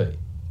saying that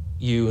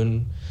you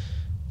and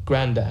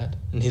Grandad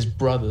and his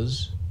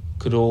brothers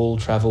could all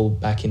travel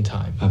back in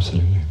time?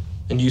 Absolutely.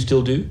 And you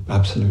still do?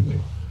 Absolutely.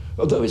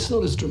 Although it's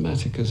not as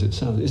dramatic as it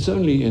sounds. It's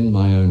only in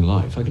my own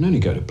life. I can only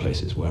go to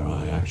places where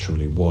I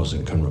actually was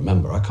and can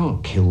remember. I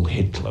can't kill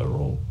Hitler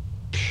or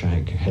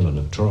shag Helen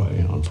of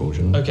Troy,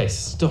 unfortunately. Okay,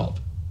 stop.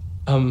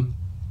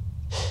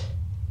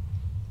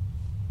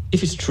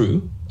 If it's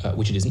true,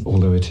 which it isn't.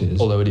 Although it is.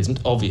 Although it isn't,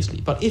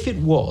 obviously. But if it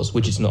was,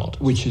 which it's not.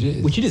 Which it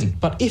is. Which it isn't.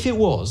 But if it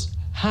was,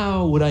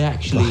 how would I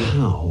actually... The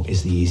how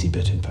is the easy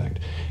bit, in fact.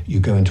 You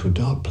go into a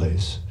dark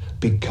place.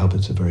 Big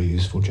cupboards are very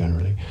useful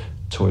generally.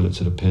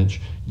 Toilets at a pinch.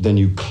 Then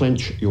you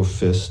clench your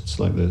fists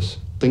like this.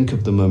 Think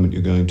of the moment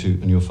you're going to,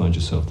 and you'll find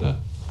yourself there.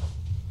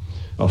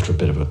 After a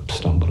bit of a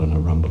stumble and a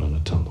rumble and a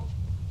tumble.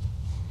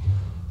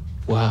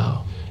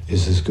 Wow.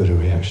 Is as good a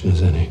reaction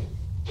as any.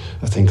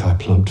 I think I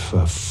plumped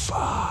for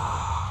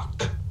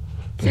fuck.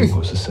 But it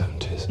was the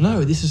 70s.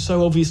 No, this is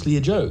so obviously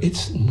a joke.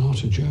 It's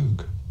not a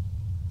joke.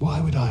 Why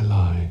would I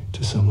lie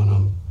to someone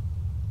I'm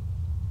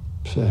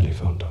fairly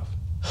fond of?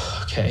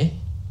 Okay.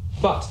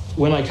 But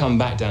when I come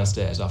back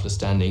downstairs after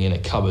standing in a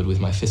cupboard with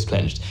my fist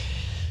clenched,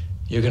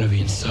 you're going to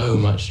be in so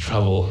much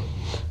trouble.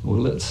 Well,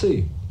 let's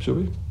see, shall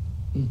we?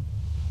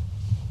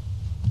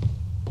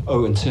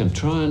 Oh, and Tim,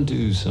 try and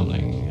do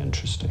something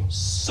interesting.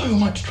 So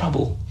much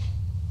trouble.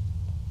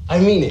 I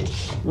mean it,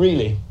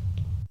 really.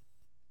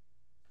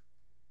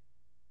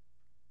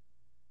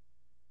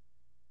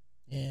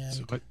 Yeah.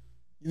 So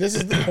This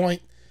is the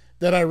point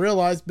that I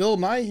realized Bill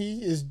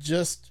Nighy is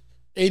just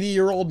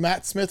 80-year-old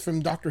Matt Smith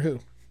from Doctor Who.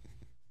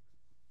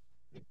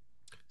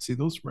 See,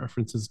 those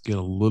references get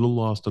a little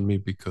lost on me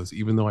because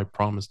even though I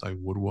promised I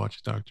would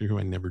watch Doctor Who,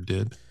 I never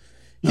did.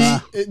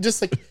 He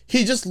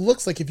just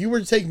looks like if you were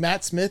to take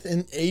Matt Smith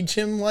and age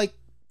him like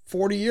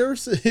 40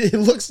 years, it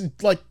looks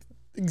like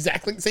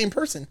exactly the same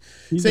person.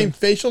 Same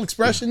facial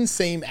expressions,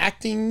 same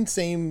acting,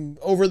 same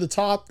over the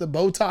top, the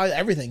bow tie,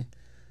 everything.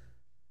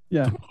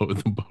 Yeah.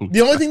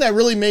 The only thing that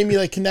really made me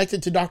like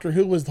connected to Doctor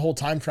Who was the whole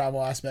time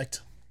travel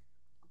aspect.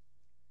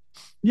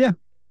 Yeah,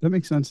 that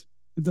makes sense.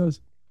 It does.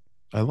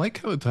 I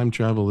like how the time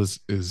travel is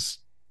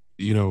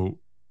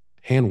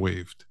hand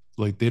waved.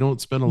 Like they don't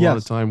spend a lot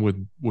of time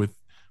with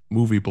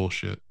movie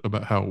bullshit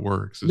about how it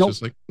works. It's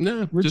just like,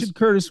 nah. Richard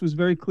Curtis was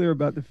very clear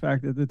about the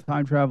fact that the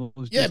time travel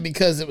was just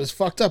because it was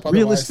fucked up.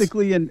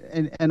 Realistically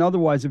and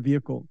otherwise a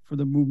vehicle for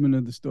the movement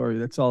of the story.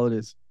 That's all it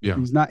is. Yeah.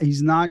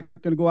 He's not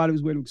going to go out of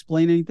his way to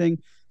explain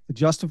anything, to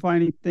justify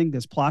anything.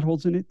 There's plot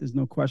holes in it. There's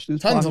no question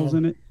there's plot holes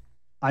in it.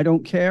 I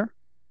don't care.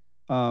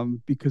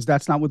 Because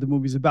that's not what the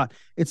movie's about.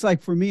 It's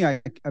like, for me,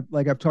 I've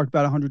talked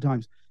about 100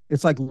 times,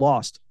 it's like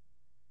Lost.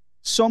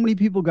 So many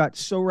people got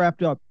so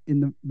wrapped up in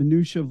the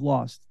minutia of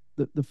Lost,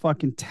 the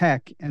fucking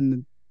tech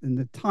and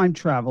the time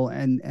travel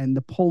and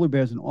the polar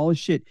bears and all this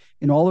shit.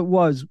 And all it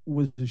was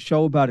a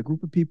show about a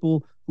group of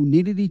people who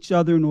needed each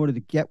other in order to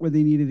get where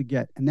they needed to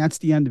get. And that's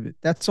the end of it.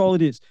 That's all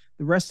it is.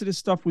 The rest of this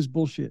stuff was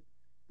bullshit.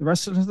 The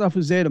rest of the stuff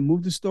was there to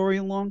move the story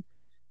along.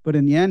 But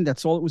in the end,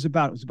 that's all it was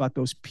about. It was about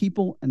those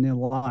people and their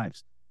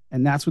lives.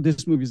 And that's what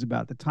this movie is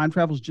about. The time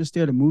travel is just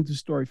there to move the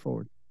story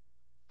forward.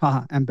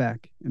 And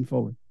back and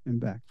forward and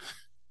back.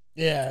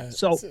 Yeah.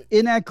 So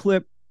in that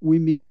clip, we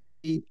meet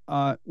Tim's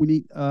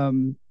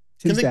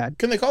dad.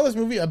 Can they call this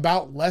movie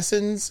about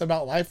lessons,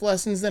 about life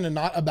lessons then, and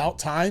not about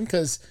time?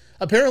 Because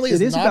apparently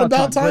it's not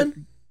about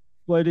time.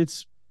 But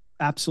it's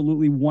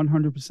absolutely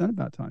 100%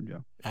 about time,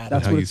 Joe.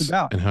 That's what it's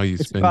about. And how you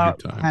spend your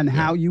time. And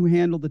how you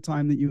handle the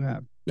time that you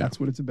have. That's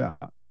what it's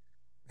about.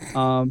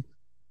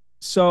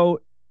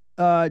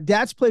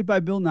 Dad's played by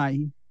Bill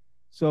Nighy.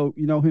 So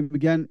you know him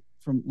again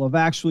from Love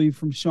Actually,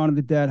 from Shaun of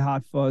the Dead,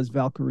 Hot Fuzz,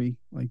 Valkyrie,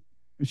 like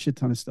a shit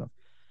ton of stuff.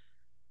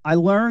 I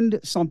learned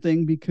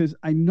something because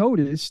I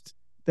noticed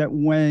that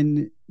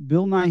when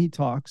Bill Nighy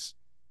talks,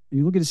 and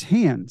you look at his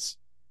hands,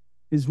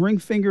 his ring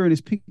finger and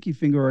his pinky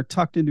finger are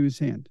tucked into his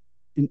hand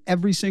in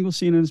every single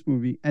scene in this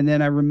movie. And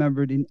then I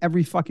remembered in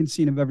every fucking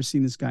scene I've ever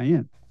seen this guy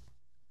in.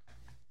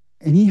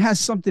 And he has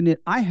something that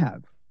I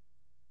have,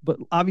 but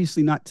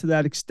obviously not to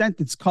that extent.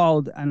 It's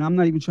called, and I'm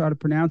not even sure how to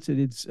pronounce it.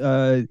 It's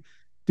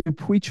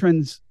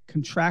Dupuytren's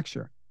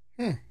contracture.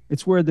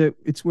 It's where the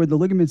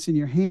ligaments in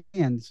your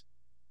hands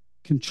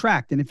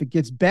contract, and if it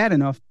gets bad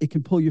enough, it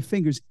can pull your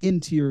fingers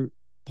into your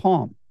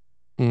palm.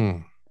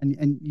 And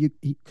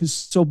because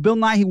so Bill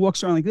Nighy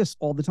walks around like this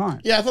all the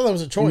time. Yeah, I thought that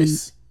was a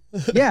choice.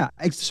 Yeah,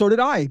 so did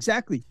I,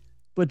 exactly.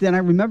 But then I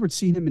remembered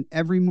seeing him in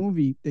every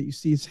movie that you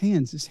see his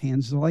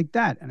hands are like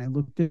that. And I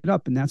looked it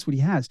up, and that's what he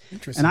has.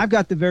 And I've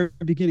got the very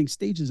beginning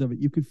stages of it.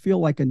 You can feel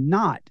like a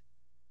knot,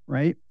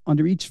 right,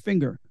 under each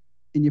finger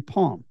in your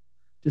palm.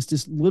 Just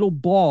this little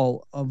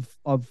ball of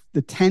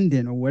the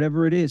tendon or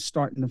whatever it is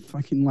starting to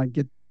fucking like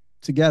get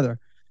together.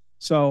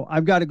 So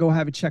I've got to go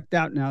have it checked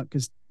out now,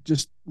 because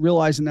just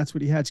realizing that's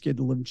what he had scared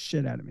the living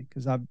shit out of me,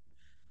 because I've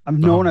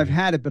known I've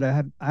had it, but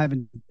I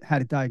haven't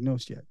had it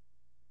diagnosed yet.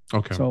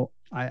 Okay. So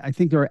I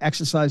think there are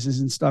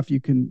exercises and stuff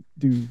you can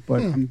do,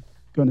 but I'm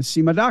going to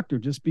see my doctor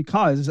just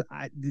because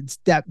it's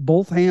that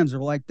both hands are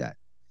like that.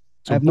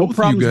 So I have no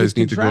problems with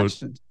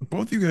contractions.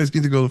 Both of you guys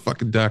need to go to the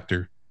fucking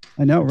doctor.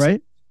 I know,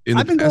 right?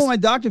 I've been going to my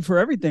doctor for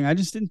everything. I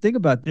just didn't think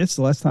about this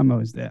the last time I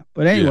was there.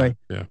 But anyway,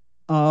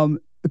 a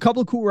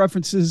couple of cool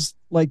references,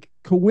 like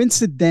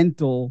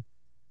coincidental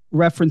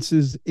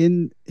references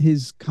in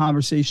his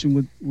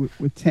conversation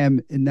with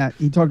Tim, in that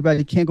he talked about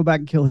he can't go back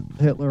and kill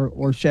Hitler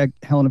or shag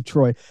Helen of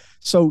Troy.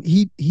 So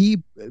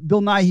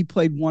Bill Nighy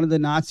played one of the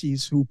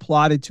Nazis who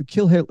plotted to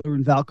kill Hitler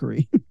in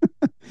Valkyrie.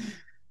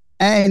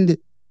 And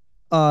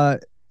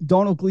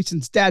Donald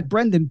Gleason's dad,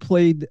 Brendan,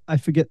 played, I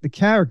forget the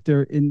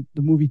character in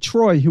the movie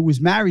Troy, who was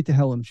married to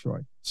Helen of Troy.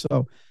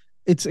 So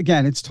it's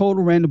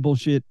total random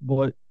bullshit,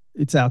 but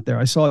it's out there.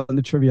 I saw it in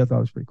the trivia. I thought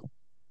it was pretty cool.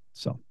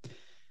 So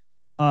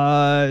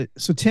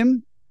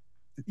Tim,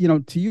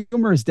 to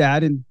humor his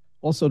dad and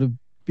also to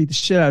beat the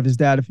shit out of his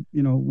dad, if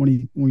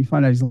when we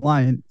find out he's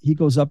lying, he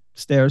goes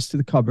upstairs to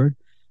the cupboard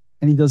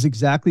and he does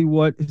exactly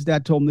what his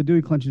dad told him to do.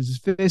 He clenches his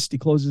fist, he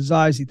closes his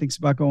eyes, he thinks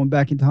about going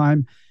back in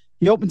time.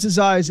 He opens his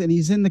eyes and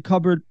he's in the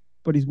cupboard,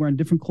 but he's wearing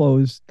different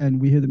clothes,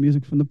 and we hear the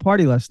music from the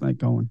party last night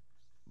going.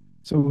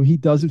 So he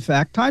does in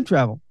fact time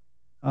travel.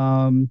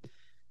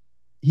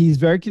 He's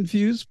very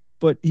confused,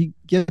 but he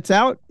gets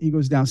out, he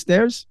goes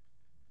downstairs.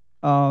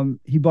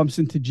 He bumps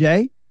into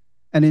Jay,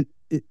 and it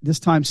this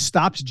time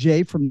stops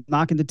Jay from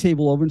knocking the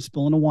table over and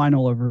spilling the wine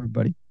all over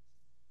everybody.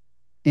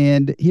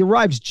 And he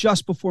arrives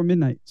just before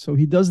midnight. So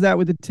he does that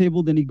with the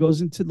table. Then he goes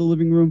into the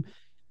living room,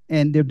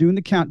 and they're doing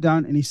the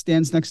countdown, and he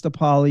stands next to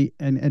Polly.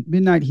 And at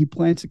midnight, he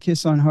plants a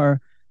kiss on her.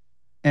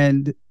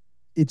 And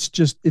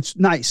it's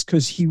nice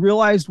because he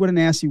realized what an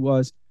ass he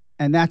was.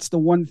 And that's the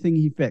one thing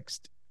he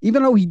fixed.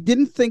 Even though he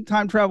didn't think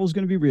time travel was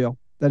going to be real,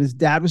 that his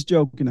dad was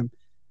joking him,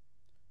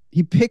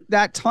 he picked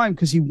that time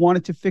because he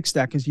wanted to fix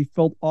that, because he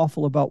felt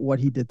awful about what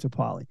he did to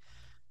Polly.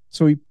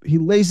 So he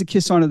lays a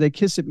kiss on her. They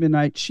kiss at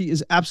midnight. She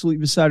is absolutely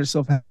beside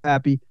herself,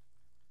 happy.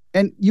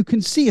 And you can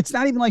see it's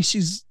not even like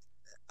she's,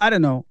 I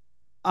don't know,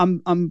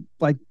 I'm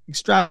like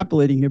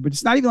extrapolating here, but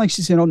it's not even like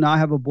she's saying, oh, now I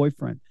have a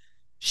boyfriend.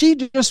 She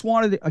just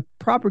wanted a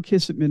proper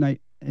kiss at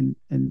midnight, and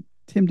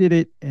Tim did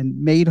it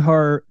and made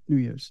her New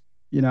Year's,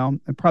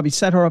 and probably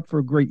set her up for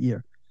a great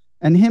year,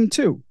 and him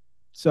too.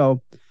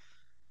 So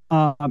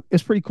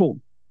it's pretty cool.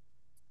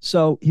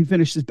 So he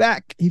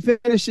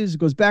finishes,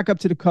 goes back up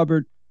to the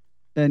cupboard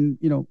and,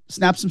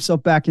 snaps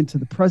himself back into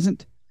the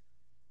present.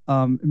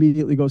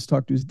 Immediately goes to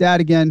talk to his dad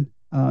again.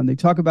 They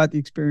talk about the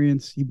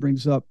experience. He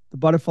brings up the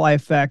butterfly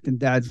effect, and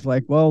dad's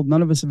like, well,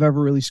 none of us have ever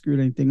really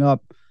screwed anything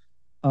up,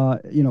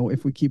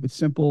 if we keep it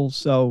simple.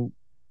 So,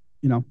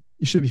 you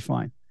should be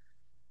fine.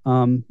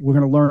 We're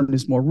going to learn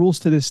there's more rules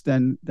to this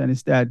than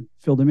his dad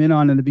filled him in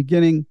on in the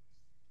beginning.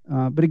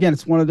 But again,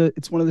 it's one of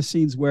the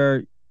scenes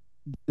where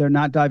they're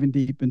not diving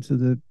deep into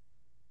the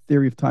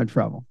theory of time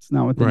travel. It's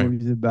not what the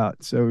movie is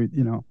about. So,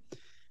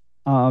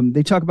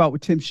 they talk about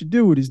what Tim should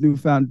do with his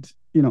newfound,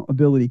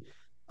 ability.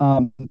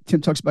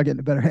 Tim talks about getting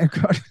a better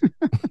haircut,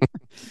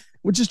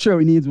 which is true.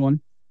 He needs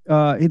one.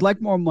 He'd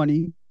like more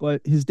money,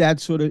 but his dad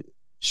sort of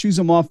shoos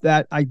him off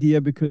that idea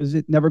because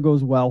it never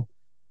goes well.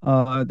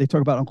 They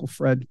talk about Uncle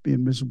Fred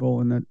being miserable,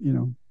 and that,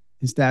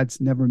 his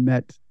dad's never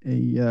met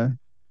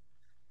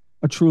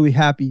a truly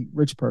happy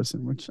rich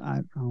person, which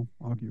I'll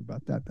argue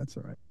about that. That's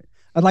all right.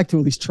 I'd like to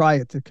at least try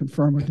it to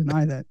confirm or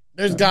deny that.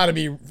 There's got to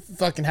be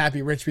fucking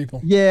happy rich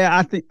people. Yeah,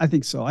 I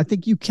think so. I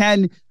think you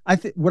can. I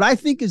think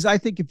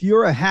if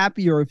you're a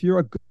happy, or if you're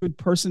a good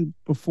person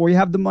before you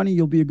have the money,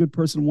 you'll be a good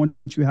person once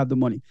you have the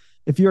money.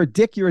 If you're a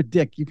dick, you're a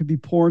dick. You could be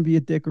poor and be a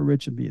dick, or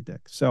rich and be a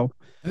dick. So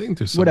I think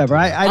there's whatever.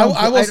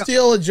 I will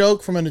steal a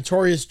joke from a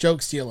notorious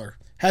joke stealer.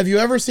 Have you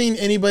ever seen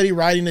anybody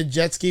riding a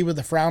jet ski with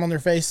a frown on their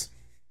face?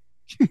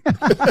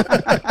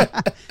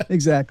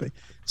 Exactly.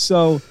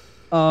 So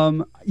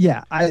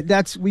Yeah,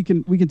 we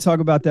can talk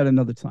about that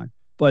another time.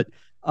 But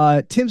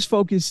Tim's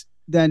focus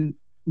then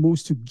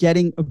moves to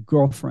getting a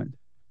girlfriend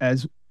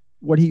as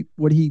what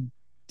he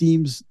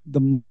deems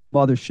the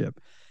mothership.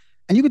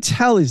 And you could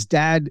tell his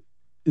dad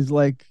is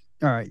like,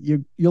 all right,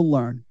 you'll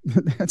learn.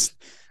 that's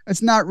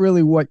not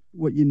really what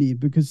you need,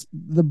 because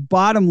the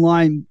bottom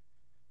line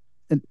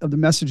of the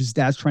message his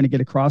dad's trying to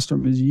get across to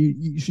him is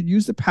you should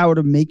use the power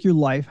to make your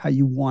life how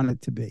you want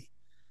it to be.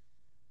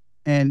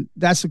 And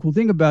that's the cool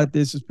thing about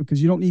this, is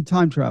because you don't need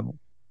time travel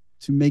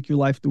to make your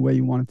life the way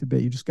you want it to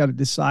be. You just got to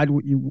decide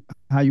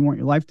how you want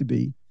your life to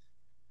be.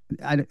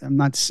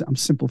 I'm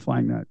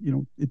simplifying that.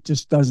 It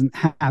just doesn't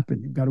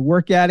happen. You've got to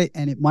work at it,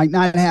 and it might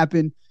not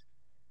happen,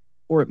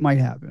 or it might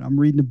happen. I'm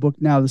reading a book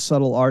now, The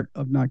Subtle Art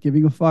of Not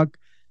Giving a Fuck.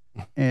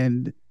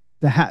 And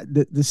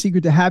the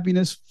secret to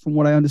happiness, from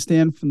what I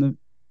understand from the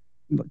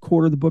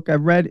quarter of the book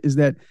I've read, is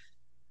that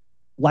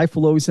life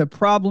will always have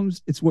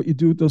problems. It's what you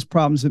do with those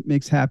problems that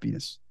makes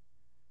happiness.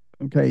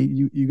 Okay.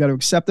 You got to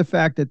accept the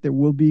fact that there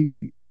will be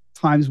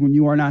times when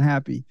you are not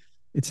happy.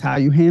 It's how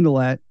you handle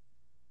that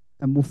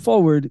and move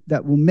forward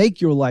that will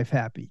make your life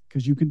happy,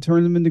 because you can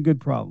turn them into good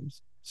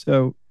problems.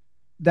 So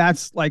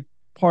that's like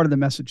part of the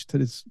message to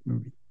this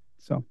movie.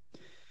 So,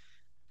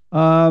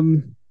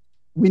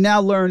 we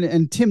now learn,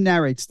 and Tim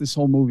narrates this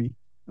whole movie.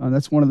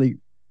 That's one of the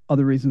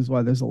other reasons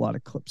why there's a lot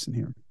of clips in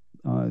here.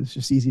 It's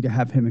just easy to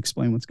have him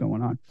explain what's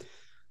going on.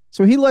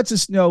 So he lets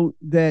us know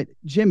that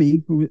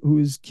Jimmy, who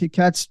is Kit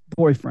Kat's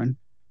boyfriend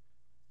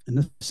and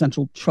the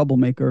central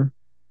troublemaker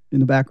in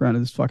the background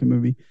of this fucking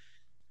movie,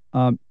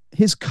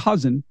 his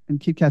cousin and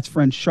Kit Kat's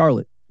friend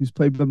Charlotte, who's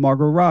played by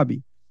Margot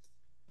Robbie,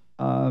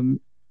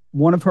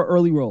 one of her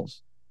early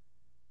roles.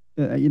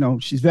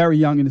 She's very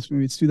young in this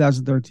movie. It's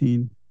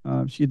 2013.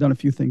 She had done a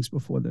few things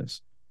before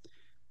this.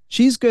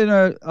 She's going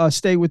to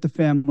stay with the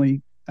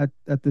family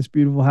at this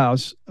beautiful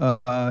house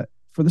for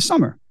the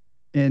summer.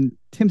 And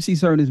Tim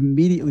sees her and is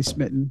immediately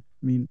smitten.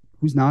 I mean,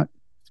 who's not?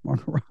 It's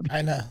Margot Robbie.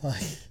 I know.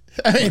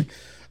 I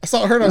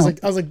saw her and I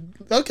was like,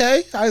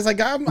 okay. I was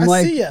like, I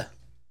see ya.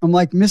 I'm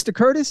like, Mr.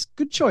 Curtis,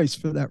 good choice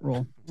for that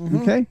role.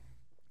 Mm-hmm. Okay.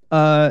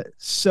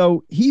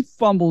 So he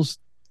fumbles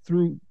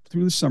through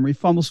the summer. He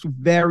fumbles through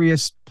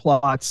various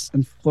plots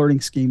and flirting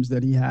schemes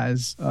that he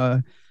has,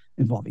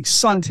 involving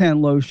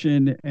suntan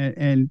lotion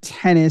and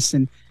tennis,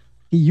 and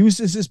he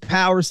uses his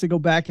powers to go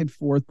back and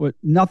forth, but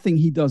nothing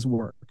he does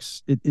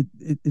works.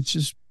 It's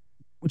just,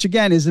 which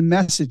again is a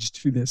message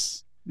to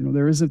this.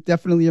 There is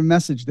definitely a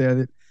message there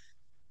that,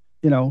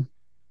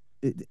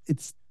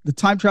 it's the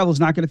time travel is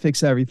not going to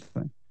fix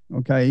everything.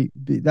 Okay,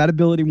 that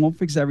ability won't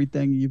fix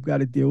everything. You've got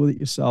to deal with it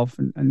yourself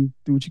and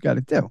do what you got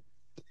to do.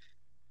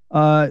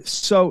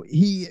 So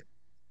he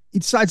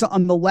decides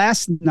on the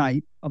last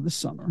night of the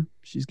summer,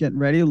 she's getting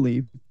ready to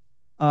leave.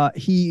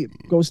 He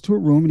goes to her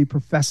room and he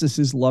professes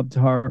his love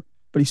to her,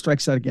 but he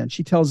strikes out again.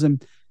 She tells him,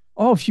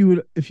 "Oh, if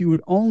you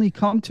would only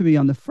come to me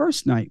on the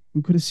first night,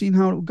 we could have seen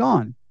how it had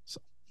gone." So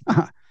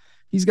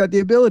he's got the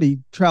ability,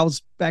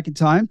 travels back in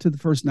time to the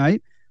first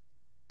night,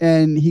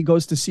 and he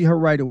goes to see her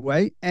right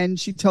away. And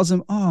she tells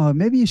him, "Oh,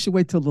 maybe you should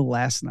wait till the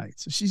last night."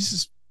 So she's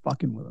just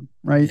fucking with him,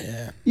 right?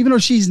 Yeah. Even though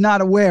she's not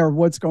aware of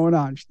what's going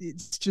on,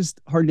 it's just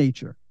her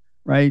nature,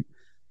 right?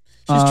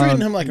 She's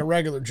treating him like a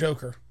regular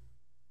joker.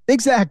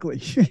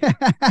 Exactly.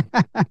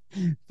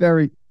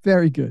 Very,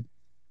 very good.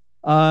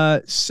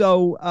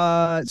 So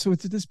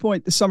it's at this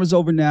point, the summer's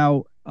over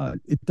now.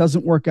 It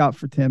doesn't work out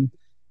for Tim.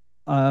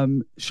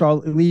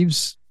 Charlotte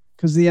leaves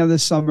because of the end of the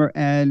summer,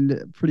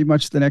 and pretty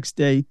much the next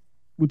day,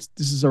 which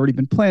this has already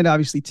been planned,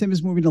 obviously, Tim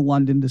is moving to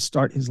London to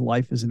start his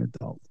life as an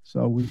adult.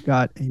 So we've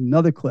got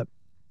another clip.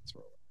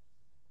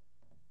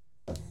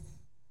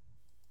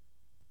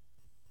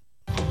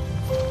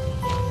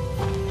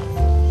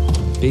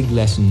 Big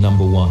lesson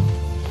number 1.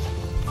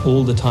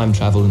 All the time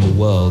travel in the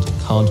world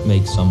can't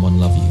make someone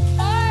love you.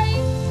 Bye.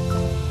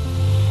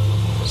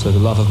 So the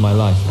love of my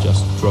life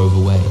just drove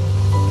away.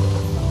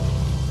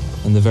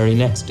 And the very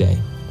next day,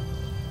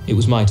 it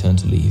was my turn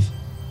to leave.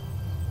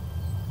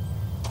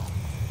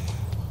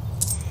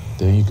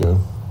 There you go.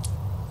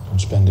 Don't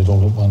spend it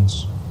all at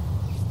once.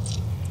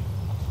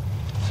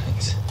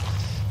 Thanks.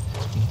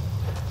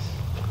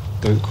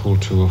 Don't call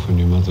too often.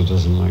 Your mother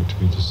doesn't like to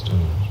be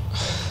disturbed.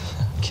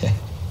 Okay.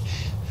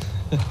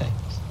 Thanks.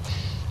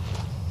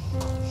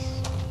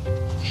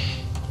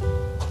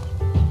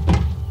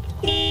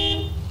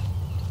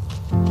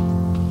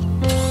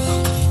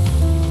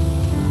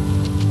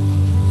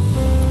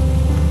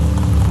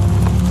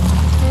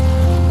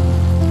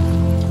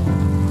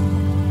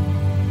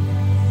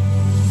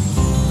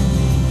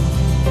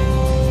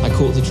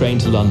 Caught the train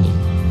to London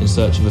in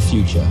search of a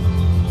future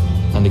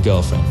and a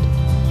girlfriend.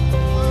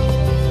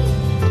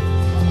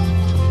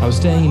 I was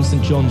staying in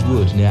St. John's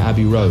Wood near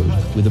Abbey Road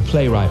with a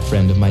playwright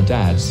friend of my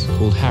dad's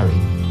called Harry.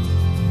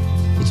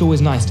 It's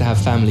always nice to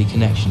have family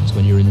connections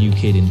when you're a new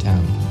kid in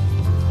town.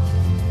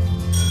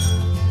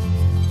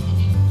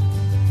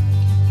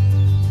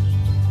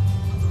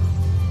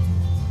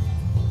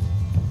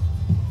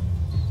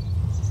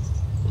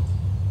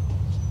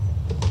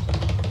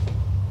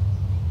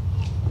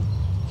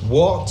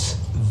 What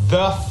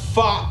the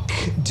fuck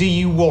do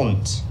you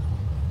want?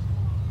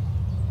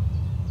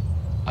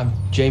 I'm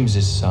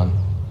James's son.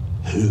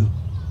 Who?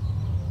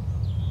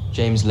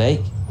 James Lake.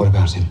 What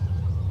about him?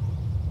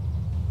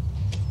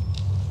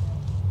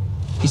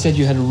 He said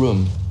you had a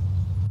room.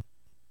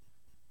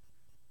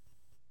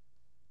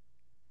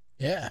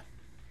 Yeah.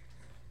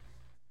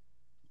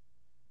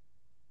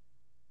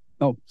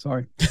 Oh,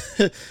 sorry.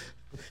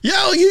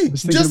 Yo, you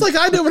just like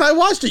I did when I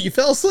watched it. You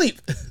fell asleep.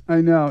 I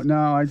know.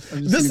 No,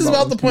 This is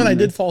about the point I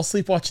did fall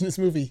asleep watching this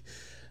movie.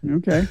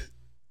 Okay.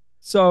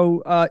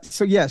 So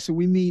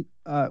we meet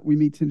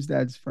Tim's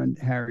dad's friend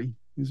Harry,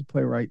 who's a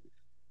playwright,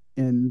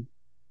 and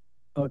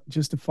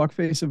just a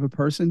fuckface of a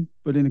person,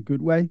 but in a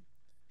good way.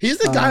 He's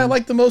the guy I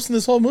like the most in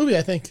this whole movie,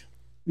 I think.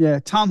 Yeah,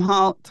 Tom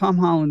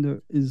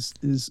Holland is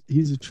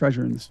he's a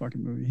treasure in this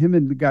fucking movie. Him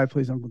and the guy who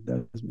plays Uncle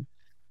Desmond.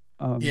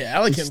 Yeah, I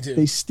like him too.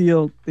 They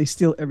steal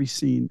every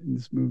scene in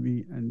this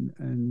movie,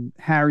 and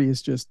Harry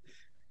is just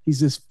he's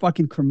this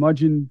fucking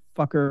curmudgeon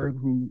fucker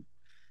who,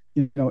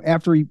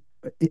 after he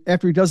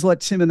does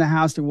let Tim in the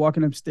house, they're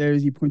walking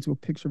upstairs. He points to a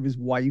picture of his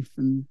wife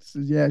and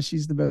says, "Yeah,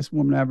 she's the best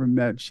woman I ever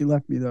met. She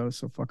left me though,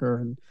 so fuck her."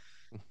 And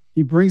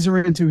he brings her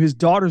into his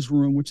daughter's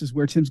room, which is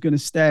where Tim's going to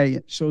stay.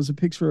 It shows a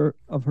picture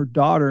of her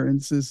daughter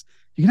and says,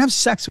 "You can have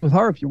sex with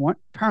her if you want."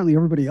 Apparently,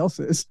 everybody else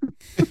is.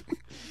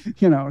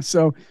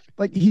 So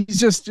like it's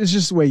just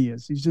the way he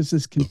is. He's just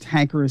this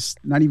cantankerous,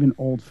 not even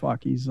old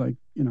fuck. He's like,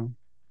 in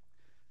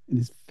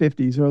his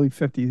 50s, early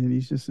 50s, and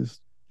he's just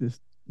this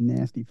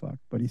nasty fuck,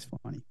 but he's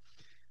funny.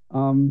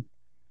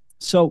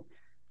 So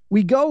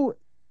we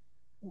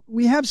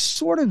have it's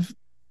sort of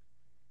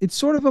a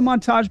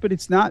montage, but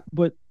it's not,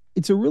 but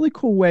it's a really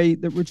cool way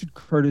that Richard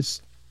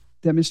Curtis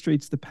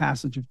demonstrates the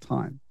passage of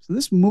time. So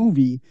this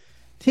movie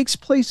takes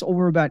place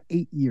over about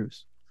 8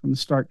 years from the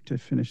start to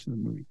finish of the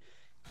movie.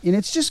 And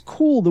it's just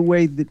cool the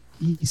way that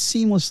he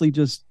seamlessly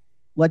just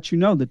lets you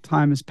know that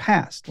time has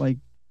passed.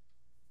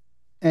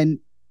 And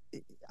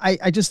I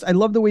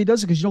love the way he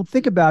does it, because you don't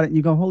think about it and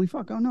you go, holy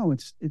fuck, oh no,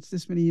 it's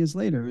this many years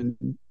later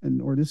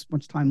and or this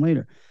much time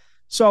later.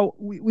 So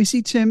we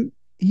see Tim,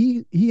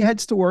 he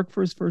heads to work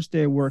for his first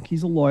day of work.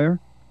 He's a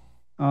lawyer.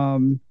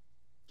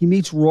 He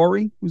meets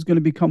Rory, who's going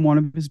to become one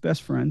of his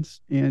best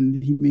friends,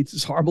 and he meets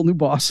his horrible new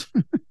boss,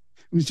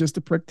 who's just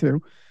a prick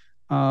too.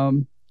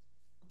 And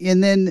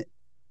then,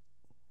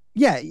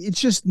 yeah, it's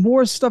just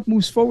more stuff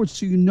moves forward,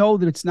 so you know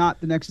that it's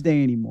not the next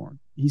day anymore.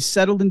 He's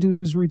settled into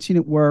his routine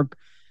at work.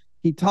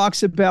 He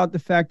talks about the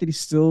fact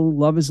that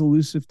love is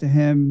elusive to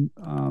him,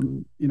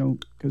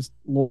 because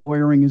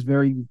lawyering is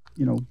very,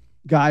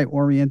 guy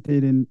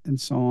oriented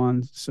and so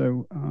on.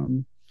 So,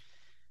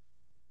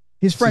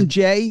 his friend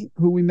Jay,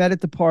 who we met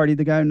at the party,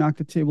 the guy who knocked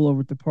the table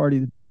over at the party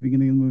at the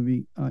beginning of the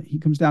movie, he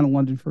comes down to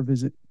London for a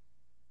visit.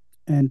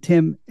 And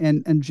Tim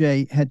and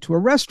Jay head to a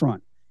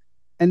restaurant.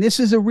 And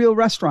this is a real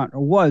restaurant, or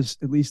was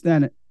at least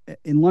then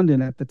in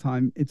London at the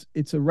time.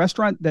 It's a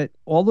restaurant that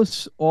all the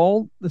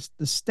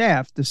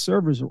staff, the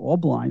servers, are all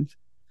blind.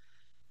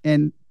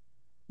 And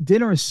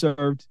dinner is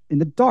served in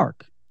the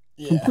dark,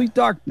 complete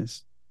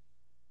darkness.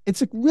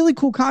 It's a really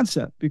cool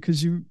concept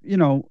because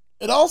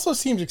it also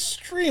seems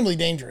extremely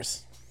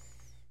dangerous.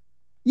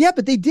 Yeah,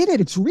 but they did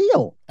it. It's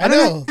real. I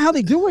don't know how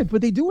they do it,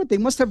 but they do it. They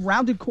must have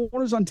rounded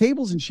corners on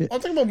tables and shit. I'm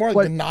talking about more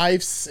like the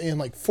knives and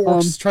like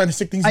forks trying to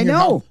stick things in your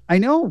mouth. I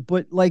know,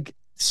 but like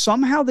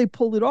somehow they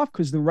pulled it off,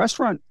 because the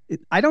restaurant,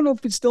 I don't know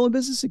if it's still in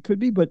business. It could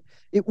be, but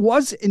it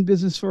was in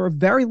business for a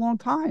very long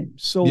time.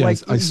 So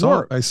yes,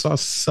 I saw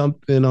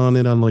something on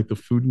it on like the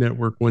Food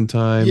Network one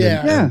time.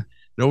 Yeah.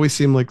 It always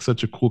seemed like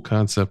such a cool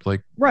concept,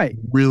 like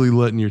really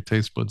letting your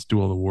taste buds do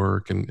all the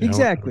work and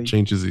how it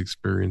changes the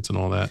experience and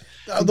all that.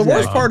 The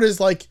worst part is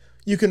like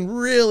you can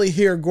really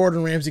hear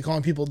Gordon Ramsay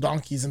calling people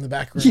donkeys in the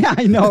background. Yeah,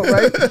 I know,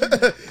 right?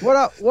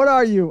 What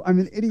are you? I'm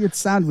an idiot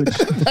sandwich.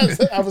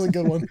 That was a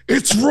good one.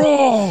 It's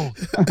raw.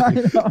 I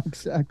know,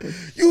 exactly.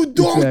 You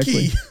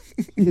donkey.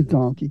 Exactly. You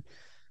donkey.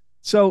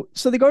 So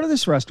they go to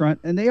this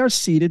restaurant and they are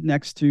seated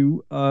next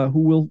to who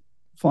will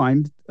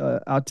find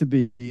out to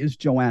be is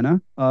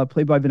Joanna,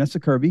 played by Vanessa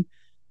Kirby,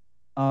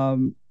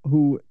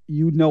 who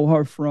you know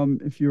her from,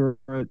 if you're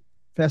a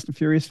Fast and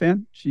Furious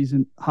fan, she's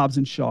in Hobbs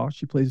and Shaw.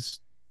 She plays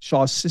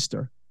Shaw's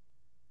sister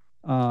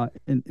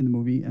in the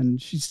movie,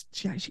 and she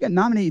got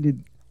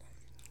nominated,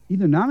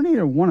 either nominated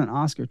or won an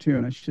Oscar too,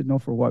 and I should know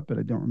for what, but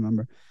I don't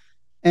remember.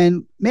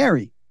 And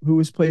Mary, who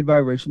was played by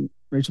Rachel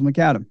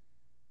McAdam,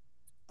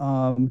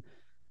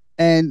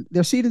 and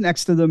they're seated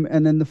next to them,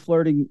 and then the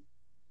flirting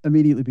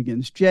immediately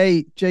begins.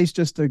 Jay's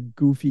just a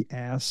goofy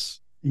ass.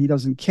 He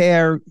doesn't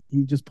care.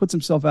 He just puts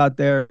himself out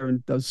there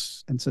and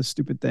says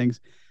stupid things.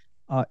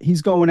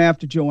 He's going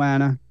after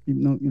Joanna,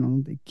 even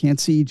though they can't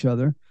see each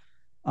other.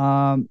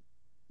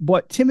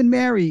 But Tim and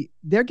Mary,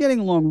 they're getting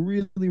along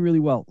really, really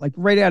well. Like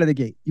right out of the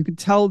gate, you can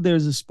tell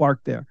there's a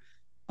spark there.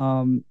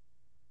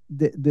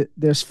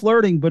 There's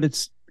flirting, but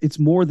it's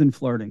more than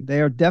flirting. They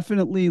are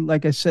definitely,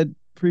 like I said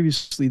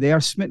previously, they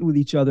are smitten with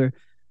each other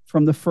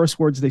from the first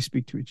words they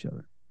speak to each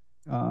other.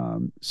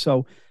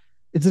 So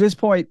it's at this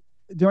point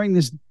during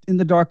this in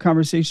the dark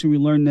conversation, we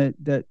learn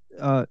that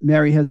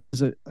Mary has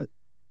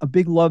a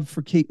big love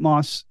for Kate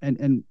Moss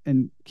and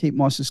Kate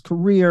Moss's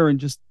career and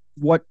just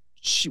what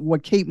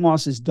Kate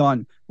Moss has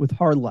done with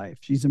her life.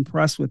 She's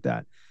impressed with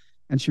that,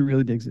 and she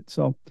really digs it.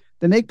 So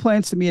they make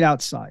plans to meet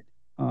outside.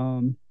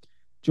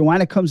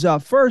 Joanna comes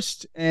out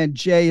first, and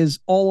Jay is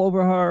all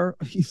over her.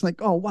 He's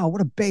like, "Oh wow,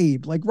 what a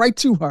babe!" Like right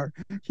to her.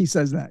 He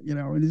says that,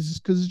 and it's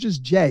just because it's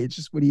just Jay. It's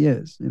just what he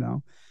is,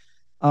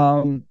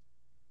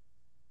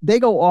 They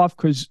go off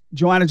because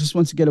Joanna just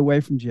wants to get away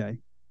from Jay,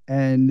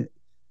 and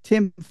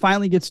Tim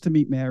finally gets to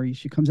meet Mary.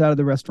 She comes out of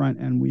the restaurant,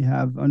 and we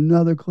have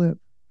another clip.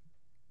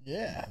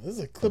 Yeah, this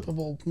is a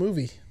clippable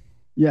movie.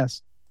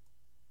 Yes.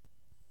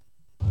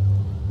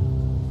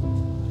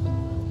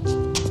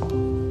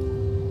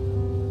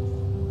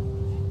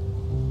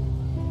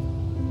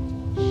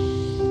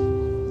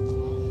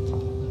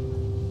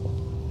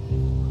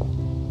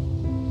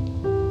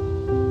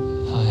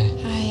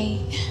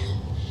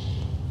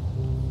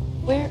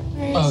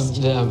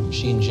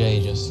 She and Jay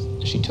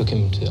she took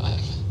him to, I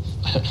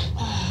don't know.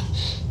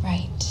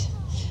 Right.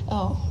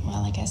 Oh,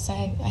 well, I guess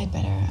I'd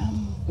better,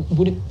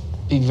 Would it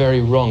be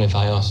very wrong if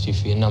I asked you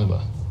for your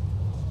number?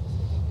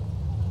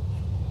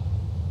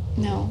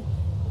 No.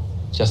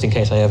 Just in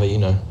case I ever,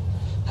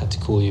 had to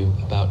call you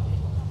about...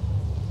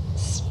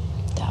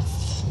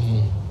 stuff.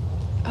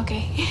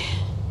 Okay.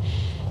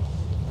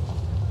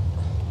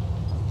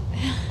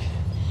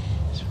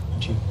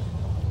 Would you...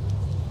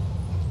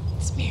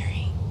 It's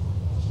Mary.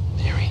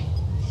 Mary.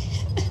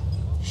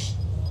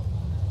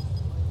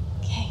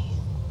 Okay.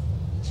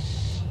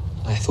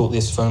 I thought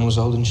this phone was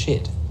old and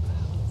shit,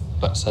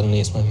 but suddenly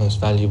it's my most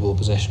valuable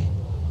possession.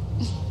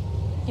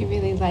 You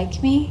really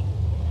like me?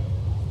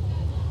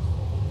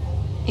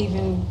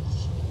 Even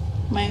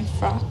my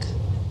frock?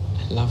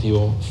 I love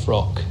your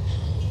frock.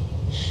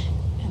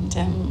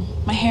 And,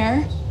 my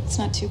hair? It's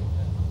not too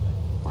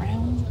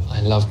brown?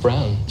 I love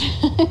brown.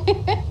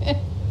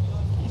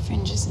 My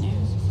fringe is new.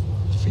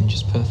 The fringe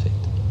is perfect.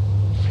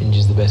 Fringe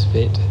is the best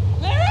bit.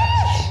 Mary!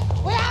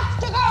 We have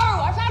to go!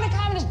 I found a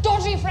communist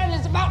dodgy friend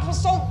that's about to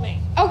assault me.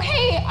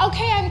 Okay,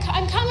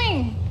 I'm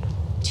coming.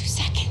 2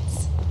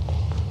 seconds.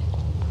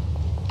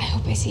 I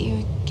hope I see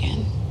you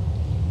again.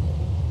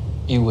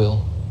 You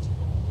will.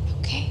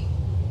 Okay.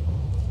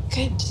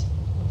 Good.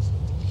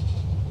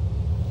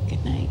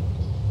 Good night.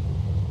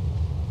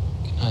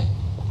 Good night.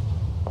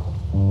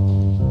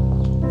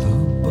 The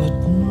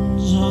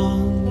buttons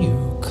on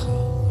your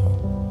collar,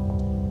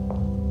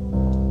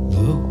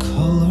 the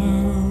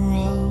color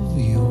of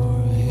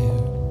your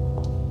hair.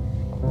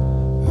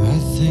 I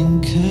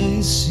think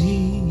I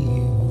see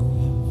you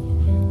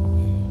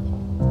everywhere.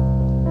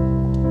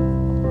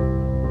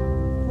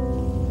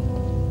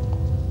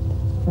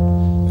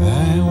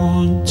 I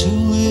want to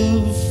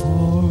live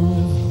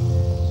forever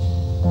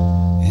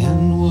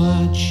and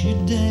watch you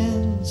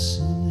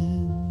dancing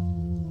in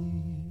the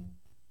air.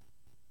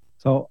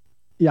 So,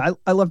 yeah,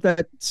 I left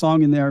that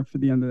song in there for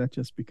the end of that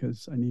just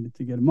because I needed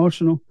to get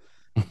emotional.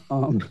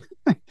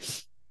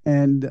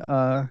 And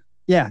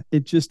yeah,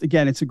 it just,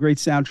 again, it's a great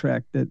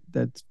soundtrack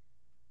that's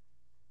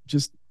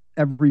just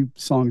every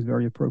song is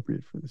very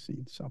appropriate for the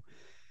scene. So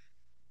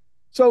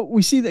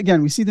we see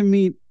the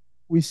meet,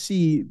 we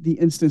see the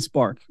instant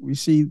spark. We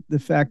see the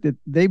fact that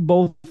they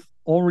both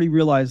already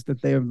realized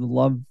that they are the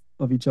love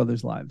of each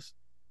other's lives.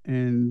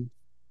 And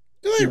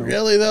do they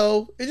really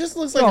though? It just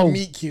looks like a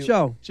meet cute.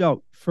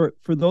 Joe, for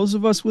those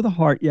of us with a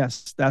heart,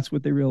 yes, that's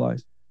what they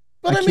realized.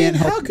 But I mean,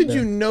 how could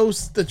you know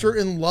that you're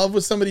in love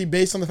with somebody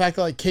based on the fact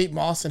that like Kate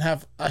Moss and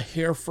have a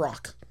hair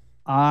frock?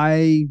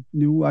 I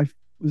knew I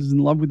was in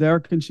love with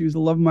Erica and she was the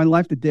love of my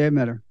life the day I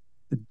met her.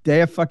 The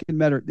day I fucking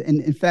met her.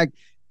 And in fact,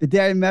 the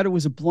day I met her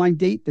was a blind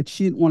date that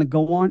she didn't want to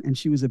go on and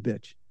she was a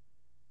bitch.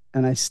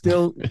 And I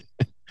still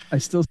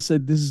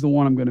said, this is the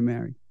one I'm going to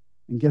marry.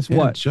 And guess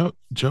what? Joe,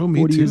 me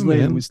 40 too, years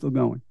later, man. we're still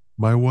going.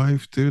 My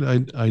wife, dude,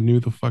 I knew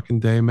the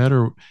fucking day I met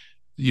her.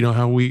 You know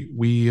how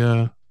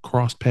we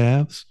crossed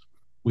paths?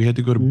 We had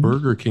to go to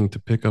Burger King to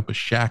pick up a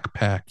Shack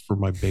pack for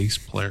my bass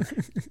player.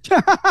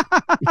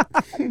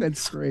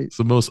 That's great. It's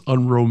the most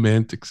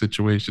unromantic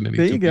situation any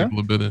two people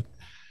have been in.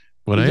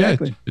 But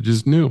exactly. I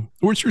just knew.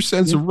 Where's your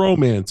sense of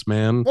romance,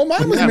 man? Well,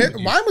 mine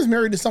was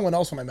married to someone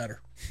else when I met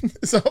her.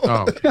 So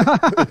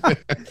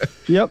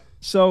Yep.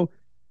 So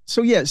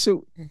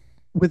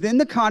within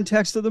the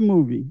context of the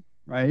movie,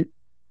 right?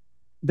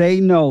 They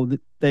know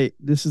that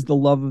this is the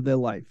love of their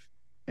life.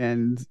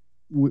 And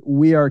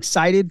we are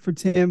excited for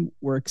Tim.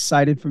 We're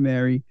excited for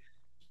Mary.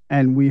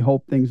 And we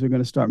hope things are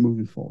going to start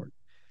moving forward.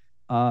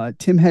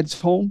 Tim heads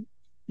home.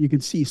 You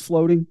can see he's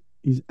floating.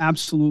 He's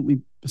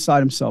absolutely beside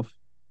himself,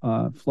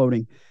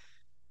 floating.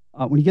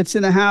 When he gets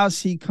in the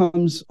house, he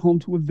comes home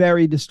to a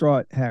very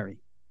distraught Harry.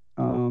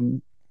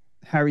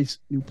 Harry's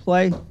new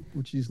play,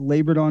 which he's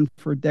labored on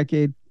for a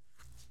decade,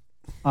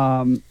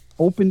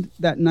 opened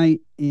that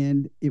night,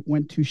 and it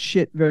went to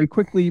shit very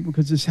quickly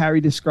because, as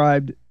Harry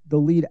described, the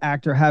lead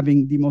actor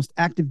having the most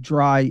active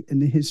dry in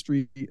the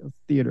history of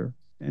theater.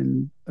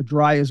 And a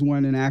dry is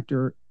when an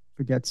actor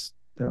forgets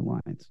their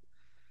lines.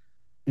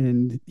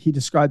 And he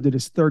described it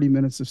as 30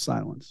 minutes of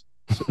silence.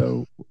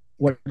 So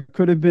What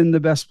could have been the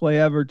best play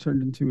ever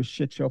turned into a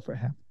shit show for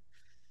him.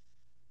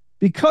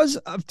 Because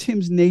of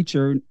Tim's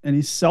nature and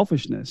his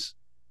selfishness,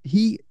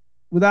 he,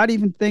 without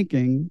even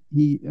thinking,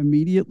 he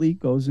immediately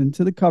goes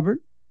into the cupboard.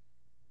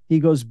 He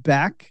goes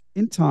back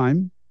in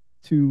time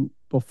to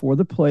before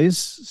the play is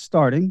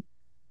starting.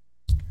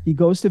 He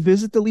goes to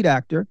visit the lead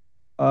actor,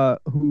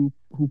 who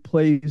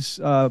plays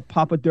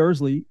Papa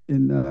Dursley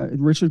in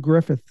Richard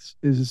Griffiths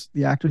is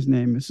the actor's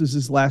name. This is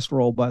his last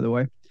role, by the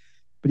way.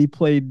 But he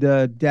played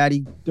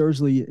Daddy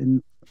Dursley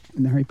in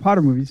the Harry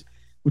Potter movies,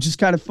 which is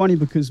kind of funny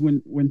because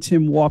when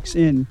Tim walks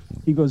in,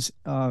 he goes,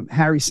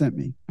 "Harry sent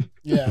me."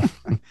 Yeah.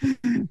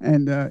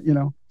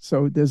 And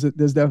so there's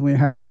definitely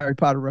a Harry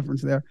Potter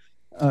reference there.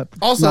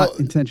 Also, not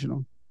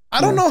intentional.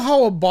 I don't know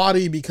how a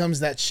body becomes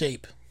that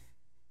shape.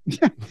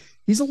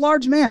 He's a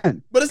large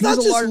man, but it's He's not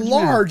a just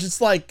large. man. It's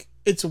like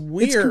it's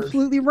weird. It's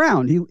completely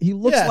round. He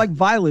looks like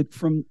Violet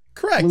from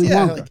Correct. Willy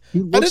Yeah, Wonka. like, He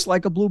looks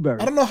like a blueberry.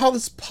 I don't know how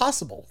this is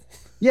possible.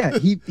 Yeah,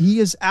 he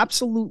is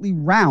absolutely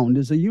round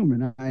as a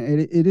human.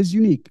 It is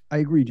unique. I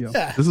agree, Joe.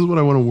 Yeah. This is what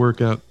I want to work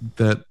out,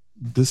 that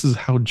this is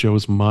how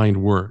Joe's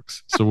mind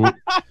works. So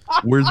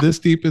we're this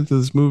deep into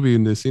this movie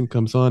and this scene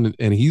comes on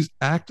and he's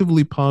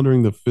actively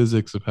pondering the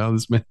physics of how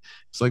this man,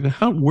 it's like,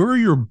 where are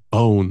your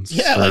bones?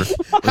 Yeah, sir?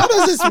 like, how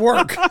does this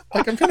work?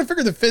 Like, I'm trying to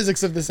figure the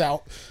physics of this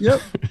out.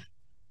 Yep.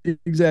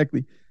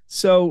 Exactly.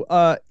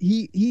 So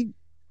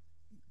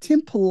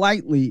Tim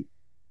politely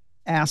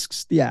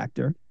asks the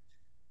actor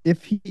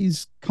if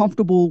he's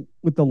comfortable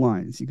with the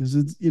lines, because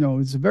it's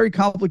a very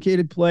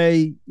complicated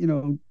play.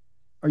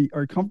 Are you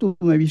comfortable?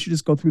 Maybe you should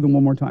just go through them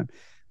one more time.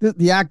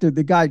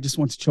 The guy just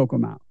wants to choke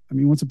him out. I mean,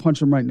 he wants to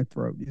punch him right in the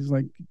throat. He's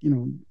like,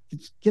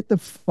 just get the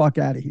fuck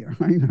out of here.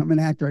 I'm an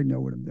actor. I know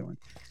what I'm doing.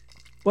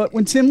 But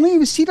when Tim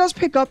leaves, he does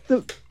pick up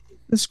the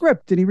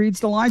script and he reads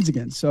the lines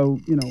again. So,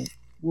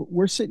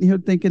 we're sitting here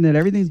thinking that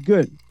everything's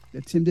good,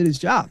 that Tim did his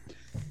job.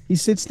 He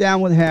sits down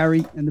with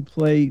Harry and the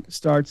play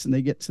starts and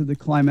they get to the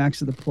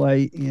climax of the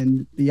play,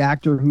 and the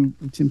actor who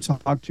Tim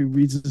talked to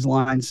reads his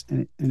lines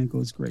and it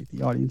goes great.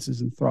 The audience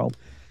is enthralled.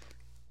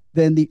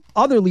 Then the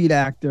other lead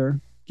actor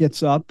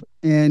gets up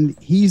and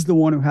he's the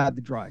one who had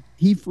the drive.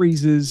 He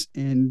freezes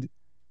and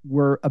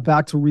we're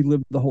about to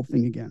relive the whole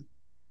thing again.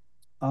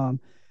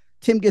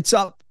 Tim gets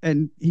up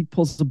and he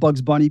pulls the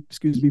Bugs Bunny,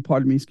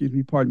 pardon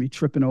me,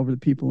 tripping over the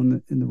people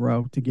in the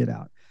row to get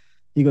out.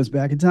 He goes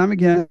back in time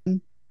again.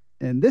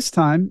 And this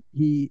time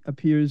he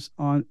appears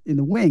in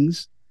the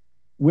wings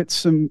with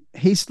some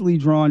hastily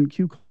drawn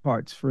cue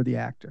cards for the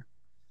actor.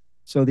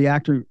 So the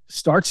actor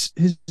starts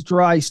his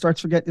dry,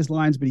 starts forgetting his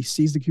lines, but he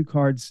sees the cue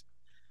cards.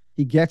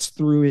 He gets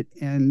through it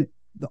and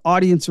the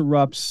audience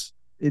erupts.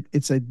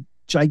 It's a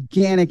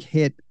gigantic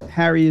hit.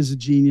 Harry is a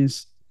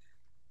genius.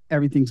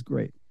 Everything's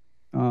great.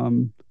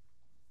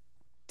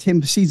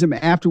 Tim sees him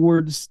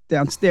afterwards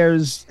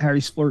downstairs.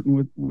 Harry's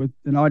flirting with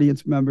an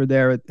audience member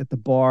there at the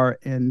bar,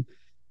 and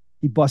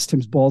he busts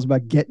Tim's balls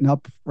about getting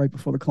up right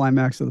before the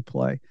climax of the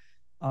play.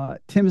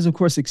 Tim is, of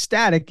course,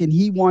 ecstatic, and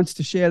he wants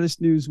to share this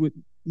news with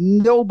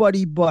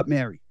nobody but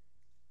Mary.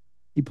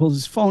 He pulls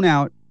his phone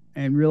out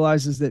and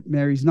realizes that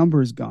Mary's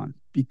number is gone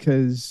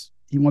because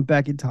he went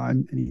back in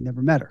time and he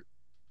never met her.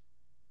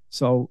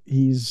 So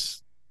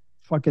he's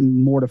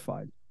fucking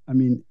mortified. I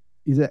mean,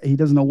 he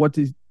doesn't know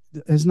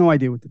has no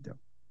idea what to do,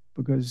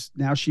 because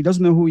now she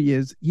doesn't know who he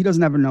is. He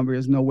doesn't have her number. He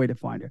has no way to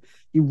find her.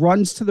 He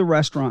runs to the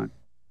restaurant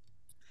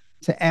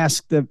to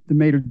ask the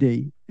maitre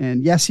d',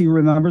 and yes, he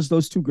remembers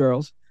those two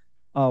girls.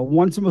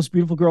 One's the most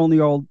beautiful girl in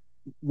the old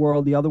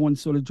world. The other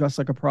one's sort of dressed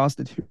like a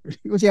prostitute.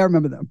 He goes, "Yeah, I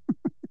remember them."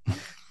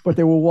 But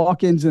they were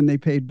walk-ins and they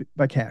paid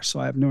by cash, so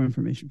I have no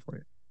information for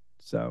you.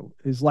 So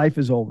his life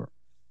is over.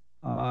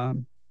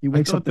 He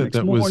wakes up the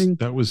next morning.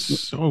 That was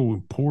so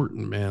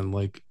important, man.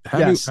 Like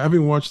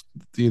having watched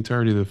the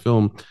entirety of the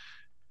film,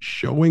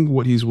 showing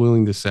what he's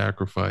willing to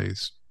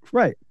sacrifice,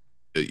 right?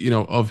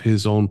 Of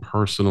his own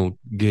personal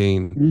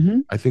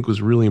gain, I think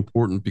was really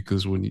important,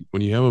 because when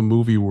you have a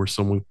movie where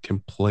someone can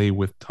play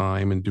with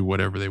time and do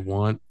whatever they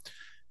want,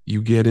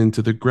 you get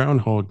into the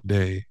Groundhog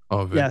Day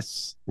of it.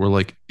 Yes. We're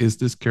like, is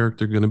this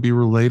character going to be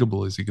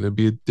relatable? Is he going to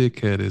be a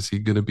dickhead? Is he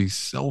going to be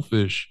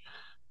selfish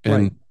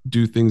and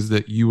do things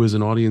that you as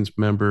an audience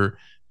member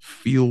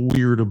feel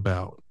weird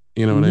about?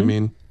 You know what I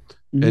mean?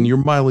 And your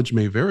mileage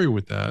may vary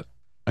with that.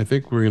 I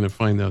think we're going to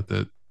find out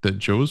that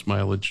Joe's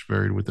mileage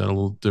varied with that a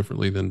little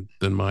differently than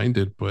mine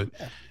did. But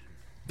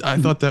I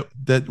thought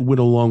that went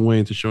a long way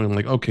into showing,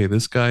 like, okay,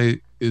 this guy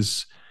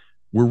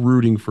we're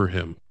rooting for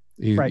him.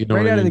 Right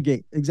out of the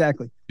gate.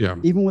 Exactly. Yeah.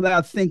 Even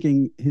without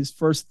thinking, his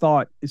first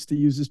thought is to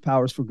use his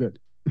powers for good.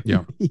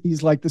 Yeah.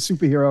 He's like the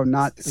superhero,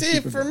 not the See,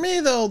 superhero. for me,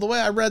 though, the way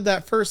I read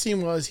that first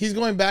scene was he's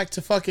going back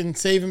to fucking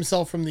save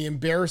himself from the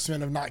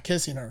embarrassment of not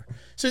kissing her.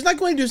 So he's not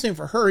going to do something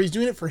for her. He's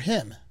doing it for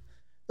him.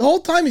 The whole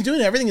time he's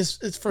doing it, everything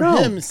is for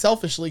him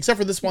selfishly, except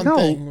for this one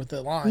thing with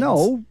the lines.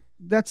 No,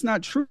 that's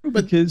not true,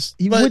 because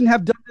he wouldn't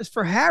have done this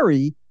for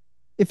Harry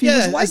if he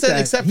was like that.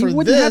 Except he for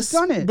wouldn't this,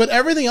 have done it. But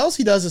everything else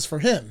he does is for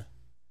him.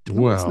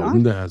 Well,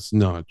 that's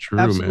not true,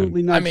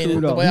 Absolutely man. not I mean, true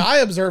at the all. way I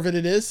observe it,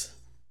 it is.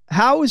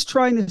 How is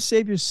trying to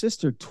save your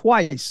sister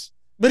twice?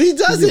 But he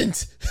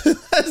doesn't.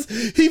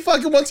 He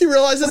fucking, once he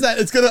realizes that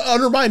it's going to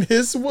undermine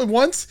his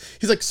once,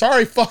 he's like,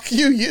 sorry, fuck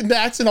you. You in the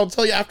accident. I'll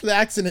tell you after the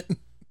accident.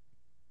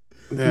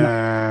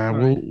 Yeah,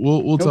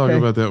 we'll talk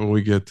about that when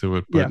we get to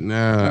it. But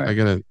I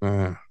gotta.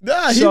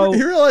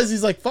 He realized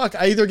he's like, fuck,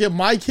 I either get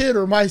my kid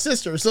or my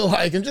sister. So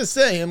like, I'm just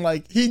saying,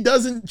 like, he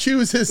doesn't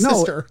choose his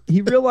sister.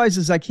 He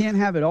realizes I can't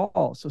have it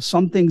all. So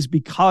some things,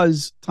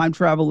 because time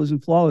travel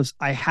isn't flawless,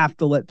 I have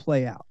to let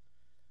play out.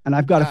 And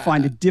I've got to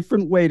find a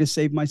different way to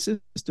save my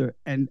sister.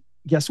 And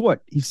guess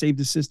what? He saved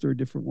his sister a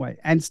different way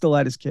and still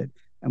had his kid.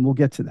 And we'll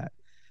get to that.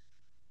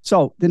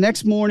 So the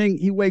next morning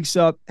he wakes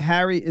up.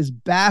 Harry is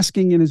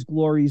basking in his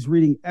glory. He's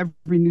reading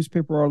every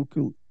newspaper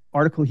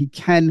article he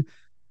can.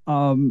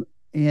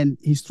 And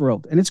he's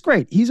thrilled. And it's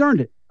great. He's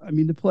earned it. I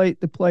mean, the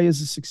play is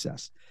a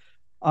success.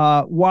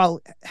 While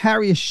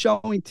Harry is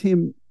showing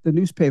Tim the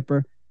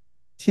newspaper,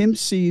 Tim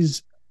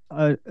sees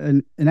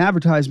an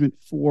advertisement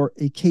for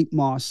a Kate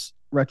Moss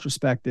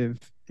retrospective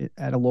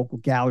at a local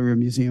gallery or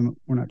museum.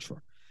 We're not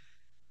sure.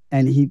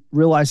 And he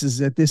realizes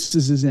that this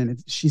is his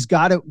end. She's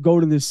got to go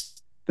to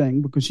this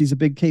thing because she's a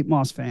big Kate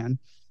Moss fan.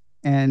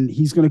 And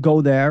he's going to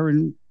go there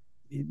and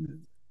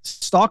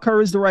stalk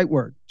her is the right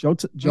word. Joe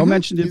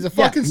mentioned it. He's a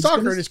fucking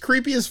stalker. And it's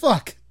creepy as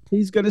fuck.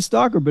 He's going to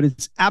stalk her, but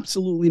it's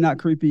absolutely not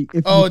creepy.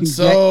 If it's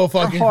so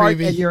fucking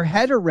creepy. And your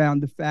head around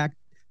the fact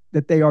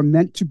that they are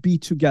meant to be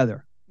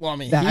together. Well, I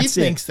mean, he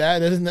thinks that.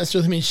 That doesn't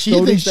necessarily mean she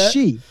thinks that.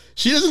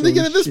 She doesn't think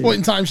it at this point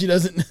in time. She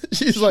doesn't.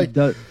 She's like,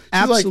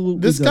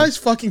 absolutely. This guy's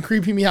fucking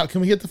creeping me out. Can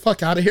we get the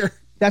fuck out of here?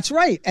 That's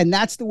right. And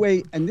that's the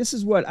way. And this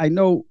is what I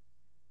know.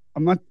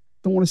 Don't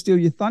want to steal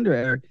your thunder,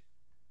 Eric,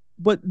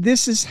 but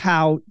this is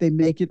how they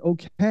make it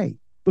okay,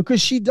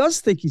 because she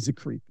does think he's a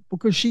creep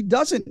because she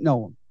doesn't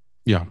know him.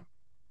 Yeah.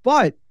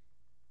 But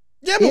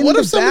what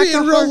if somebody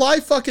in real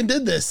life fucking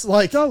did this?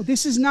 Like, no,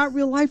 this is not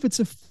real life. It's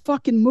a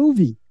fucking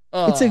movie.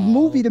 It's a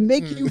movie to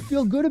make you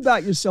feel good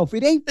about yourself.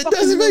 It ain't. It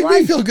doesn't make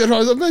me feel good.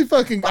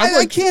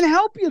 I can't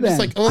help you then.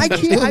 I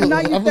can't. I'm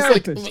not your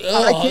therapist.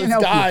 I can't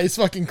help you. Guy's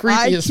fucking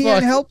creepy as fuck. I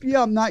can't help you.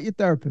 I'm not your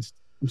therapist.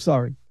 I'm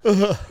sorry.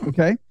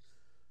 Okay.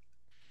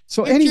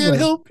 So anyway, can't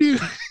help you.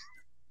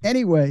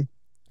 Anyway,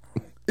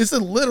 it's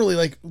literally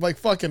like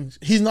fucking.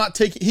 He's not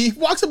taking. He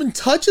walks up and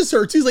touches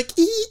her too. He's like,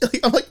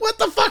 I'm like, what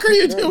the fuck are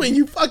you doing?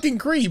 You fucking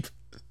creep.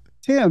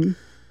 Tim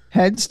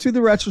heads to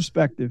the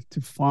retrospective to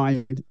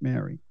find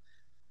Mary.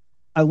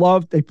 I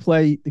love they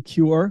play The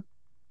Cure.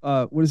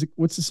 What is it?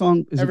 What's the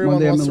song? Is Everyone it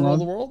One Day Wants I'm to in Rule Love?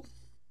 the World?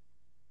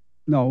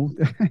 No.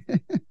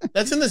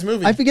 That's in this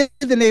movie. I forget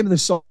the name of the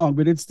song,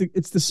 but it's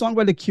the song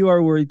by The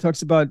Cure where he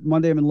talks about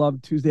Monday I'm in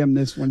love, Tuesday I'm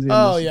this, Wednesday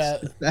I'm this. Yeah.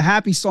 It's a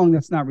happy song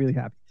that's not really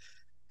happy.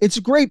 It's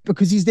great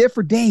because he's there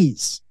for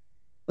days.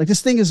 Like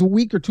this thing is a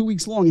week or 2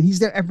 weeks long and he's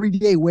there every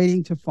day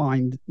waiting to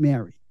find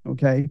Mary.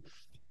 Okay.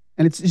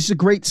 And it's just a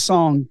great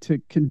song to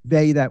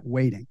convey that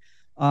waiting.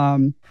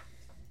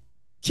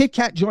 Kit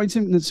Kat joins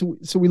him.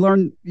 So we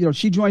learn,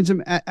 she joins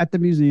him at the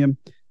museum.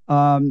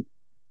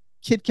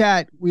 Kit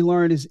Kat, we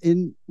learn, is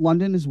in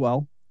London as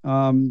well.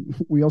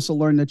 We also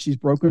learn that she's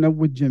broken up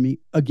with Jimmy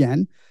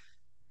again.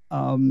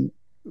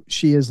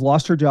 She has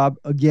lost her job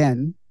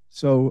again.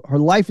 So her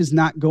life is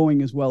not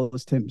going as well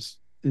as Tim's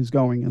is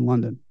going in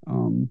London.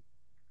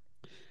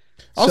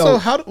 Also,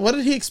 what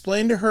did he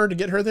explain to her to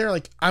get her there?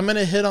 Like, I'm going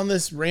to hit on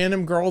this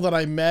random girl that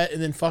I met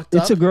and then fucked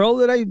up. It's a girl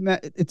that I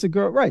met. It's a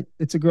girl, right.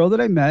 It's a girl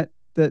that I met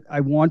that I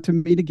want to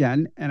meet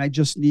again. And I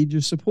just need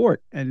your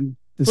support. And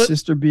the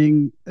sister,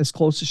 being as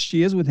close as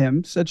she is with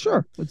him, said,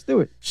 sure, let's do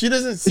it. She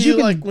doesn't see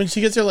when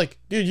she gets there, like,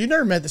 dude, you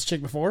never met this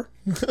chick before.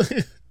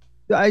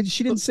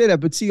 She didn't say that,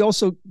 but see,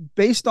 also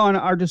based on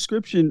our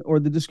description or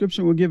the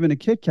description we're given to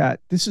Kit Kat,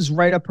 this is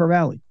right up her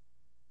alley.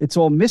 It's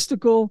all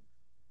mystical.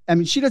 I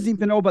mean, she doesn't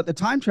even know about the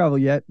time travel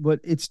yet, but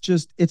it's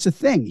a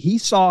thing. He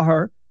saw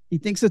her. He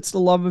thinks it's the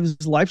love of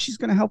his life. She's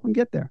going to help him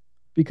get there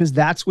because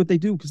that's what they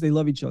do because they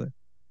love each other.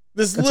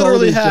 This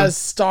literally has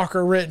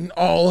stalker written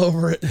all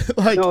over it.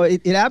 Like, no,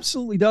 it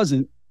absolutely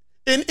doesn't.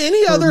 In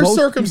any other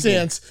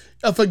circumstance,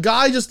 if a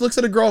guy just looks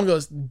at a girl and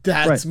goes,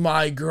 that's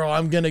my girl,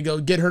 I'm going to go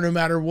get her no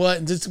matter what,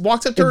 and just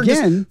walks up to her and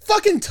just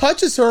fucking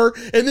touches her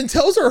and then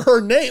tells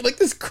her name, like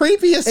this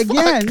creepy as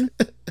fuck.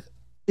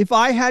 If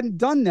I hadn't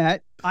done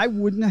that, I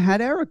wouldn't have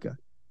had Erica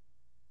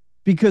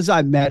because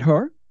I met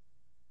her.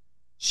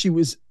 She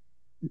was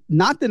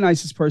not the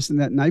nicest person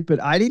that night, but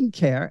I didn't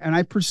care and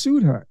I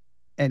pursued her.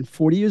 And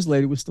 40 years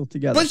later, we're still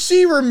together. But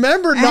she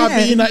remembered not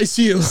being nice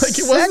to you. Like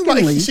it wasn't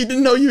like she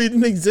didn't know you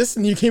didn't exist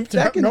and you came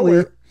to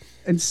nowhere.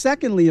 And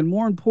secondly, and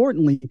more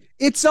importantly,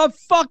 it's a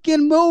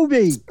fucking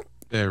movie.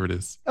 There it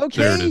is.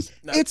 Okay, there it is.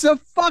 It's a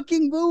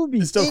fucking movie.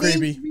 It's still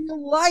creepy.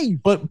 Real life.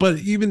 But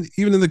even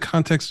in the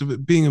context of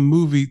it being a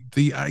movie,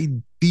 the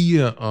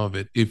idea of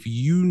it, if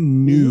you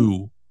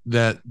knew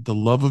that the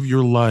love of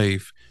your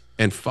life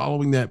and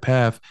following that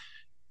path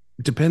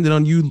depended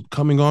on you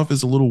coming off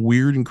as a little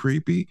weird and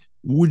creepy,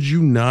 would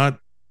you not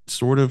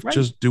sort of Right.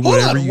 just do Hold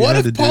whatever on. you What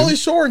had if to Pauly do.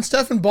 Shore and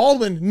Stephen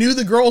Baldwin knew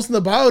the girls in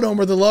the biodome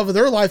were the love of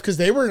their life because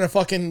they were in a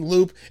fucking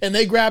loop and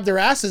they grabbed their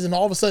asses and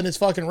all of a sudden it's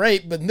fucking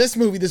rape? But in this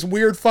movie, this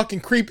weird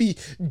fucking creepy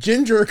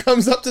ginger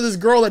comes up to this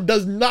girl that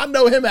does not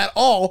know him at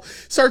all,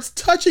 starts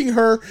touching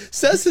her,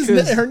 says his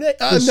her name.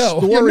 The No.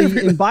 story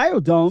in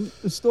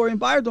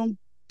Biodome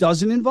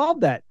doesn't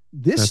involve that.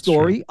 This That's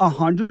story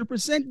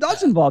 100%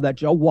 does involve that,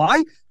 Joe.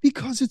 Why?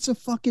 Because it's a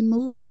fucking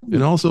movie.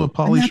 And also, if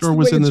Pauly that's Shore the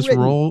was way in it's this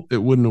written. role, it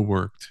wouldn't have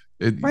worked.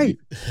 Right.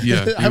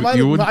 Yeah. I might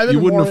You have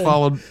been wouldn't more have in.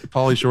 followed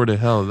Pauly Shore to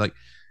hell. Like,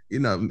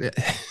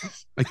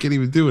 I can't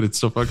even do it. It's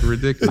so fucking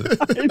ridiculous.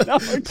 I know,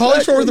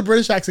 Pauly Shore with a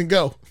British accent,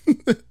 go.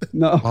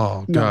 No.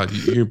 Oh, no. God.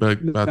 You're about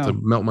to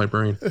melt my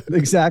brain.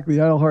 Exactly.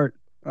 That'll hurt.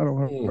 That'll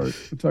hurt. We're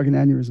talking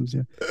aneurysms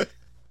here.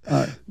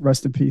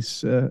 Rest in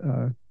peace.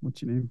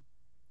 What's your name?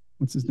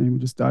 What's his name? Who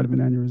just died of an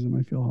aneurysm?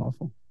 I feel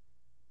awful.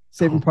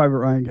 Saving Private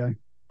Ryan guy.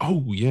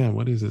 Oh, yeah.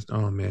 What is this?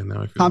 Oh, man.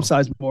 Now I feel Tom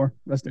Sizemore.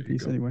 Rest in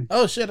peace. Anyway.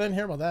 Oh, shit. I didn't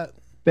hear about that.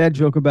 Bad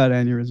joke about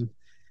aneurysm.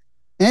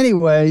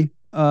 Anyway,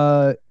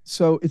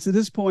 so it's at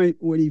this point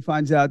when he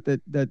finds out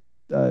that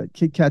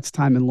Kit Kat's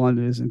time in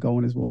London isn't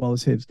going as well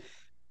as his.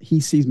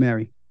 He sees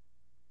Mary.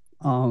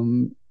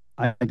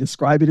 I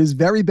describe it as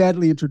very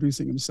badly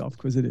introducing himself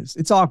because it is.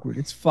 It's awkward.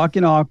 It's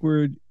fucking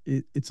awkward.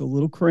 It's a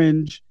little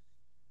cringe,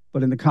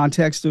 but in the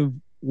context of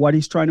what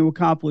he's trying to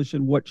accomplish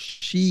and what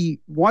she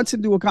wants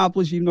him to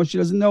accomplish, even though she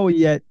doesn't know it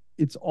yet,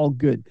 it's all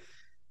good.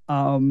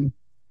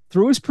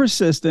 Through his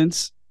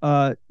persistence,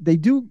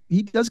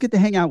 he does get to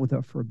hang out with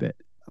her for a bit.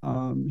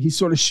 He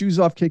sort of shoes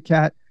off Kit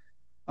Kat,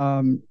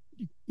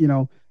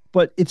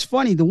 but it's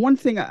funny. The one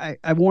thing I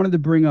wanted to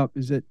bring up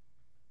is that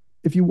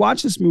if you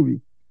watch this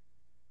movie,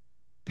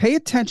 pay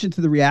attention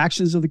to the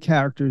reactions of the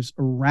characters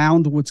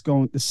around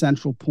the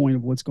central point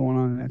of what's going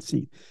on in that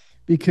scene.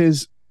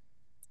 Because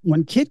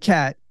when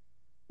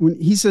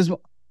he says,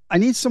 well, I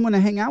need someone to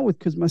hang out with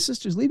because my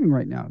sister's leaving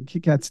right now. And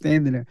Kit Kat's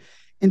standing there.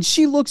 And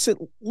she looks at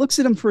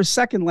him for a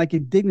second like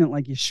indignant,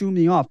 like you shoo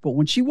me off. But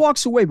when she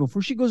walks away,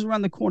 before she goes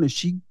around the corner,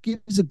 she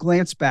gives a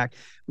glance back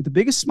with the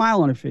biggest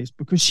smile on her face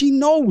because she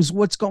knows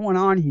what's going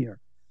on here.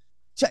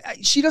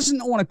 She doesn't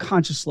know on a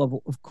conscious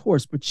level, of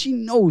course, but she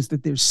knows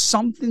that there's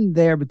something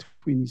there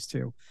between these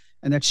two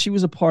and that she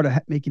was a part of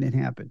making it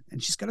happen.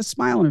 And she's got a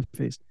smile on her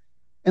face.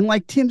 And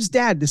like Tim's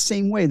dad, the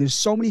same way, there's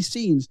so many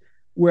scenes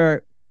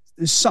where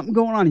there's something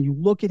going on and you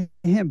look at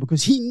him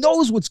because he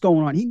knows what's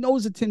going on. He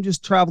knows that Tim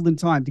just traveled in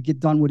time to get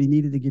done what he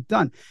needed to get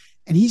done.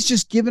 And he's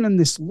just giving him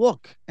this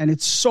look and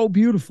it's so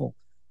beautiful.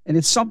 And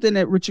it's something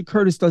that Richard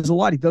Curtis does a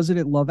lot. He does it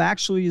in Love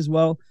Actually as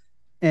well.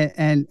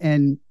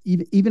 And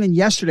even in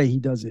Yesterday, he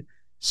does it.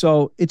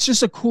 So it's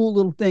just a cool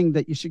little thing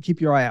that you should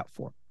keep your eye out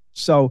for.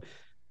 So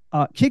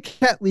Kit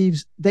Kat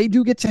leaves. They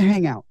do get to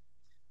hang out.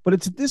 But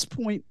it's at this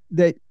point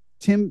that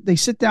they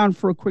sit down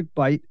for a quick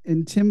bite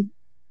and Tim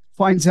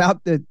finds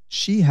out that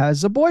she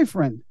has a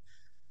boyfriend.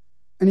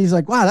 And he's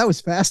like, wow, that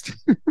was fast.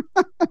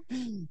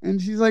 And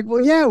she's like,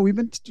 well, yeah, we've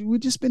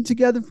just been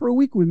together for a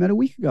week. We met a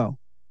week ago.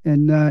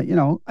 And,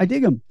 I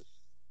dig him.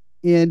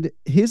 And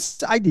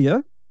his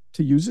idea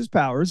to use his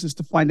powers is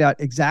to find out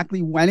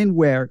exactly when and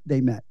where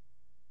they met.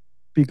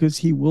 Because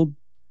he will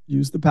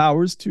use the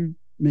powers to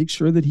make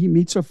sure that he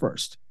meets her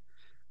first.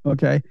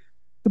 Okay.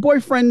 The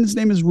boyfriend's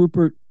name is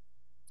Rupert.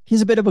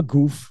 He's a bit of a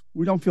goof.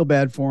 We don't feel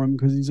bad for him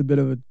because he's a bit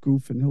of a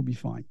goof and he'll be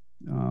fine.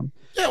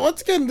 Yeah,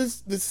 once again,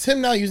 this is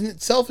him now using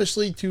it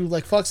selfishly to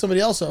like fuck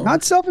somebody else over.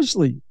 Not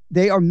selfishly.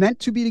 They are meant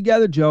to be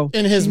together, Joe.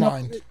 In his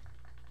mind.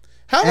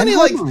 How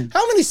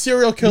many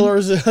serial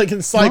killers like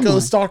in Psycho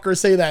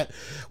stalkers say that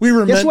we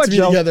were meant to be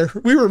together?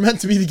 We were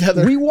meant to be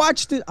together. We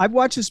watched it. I've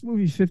watched this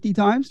movie 50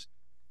 times.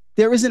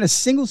 There isn't a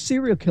single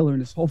serial killer in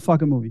this whole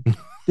fucking movie.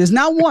 There's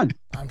not one.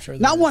 I'm sure.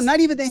 Not one. Not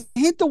even the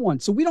hint of one.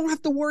 So we don't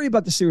have to worry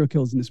about the serial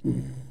killers in this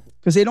movie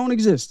because they don't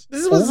exist.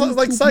 This is what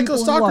like Psycho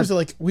stalkers are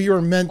like. We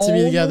were meant to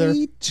be together.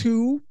 Only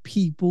two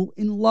people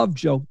in love,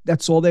 Joe.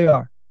 That's all they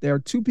are. They are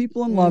two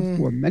people in love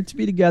who are meant to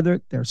be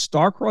together. They're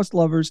star-crossed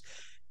lovers,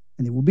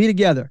 and they will be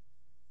together.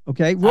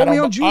 Okay,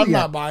 Romeo and Juliet. I'm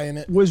not buying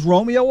it. Was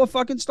Romeo a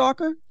fucking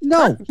stalker?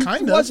 No,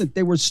 kind he wasn't.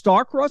 They were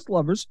star-crossed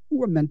lovers who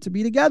were meant to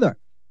be together.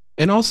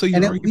 And also,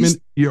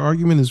 your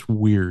argument is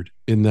weird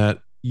in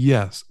that,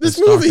 yes, this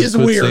movie is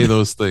weird. Say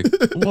those things.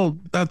 Well,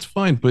 that's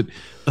fine, but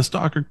a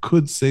stalker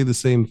could say the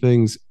same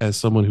things as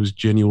someone who's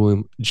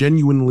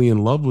genuinely in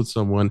love with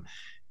someone.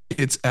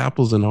 It's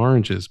apples and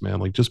oranges, man.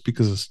 Like just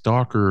because a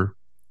stalker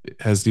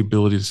has the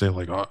ability to say,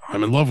 like, oh,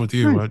 "I'm in love with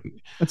you," right.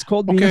 That's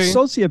called being a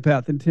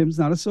sociopath, and Tim's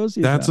not a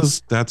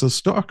sociopath. That's a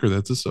stalker.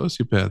 That's a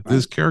sociopath. Right.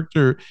 This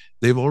character,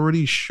 they've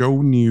already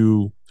shown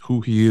you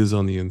who he is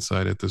on the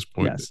inside at this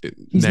point. Yes.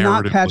 He's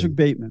not Patrick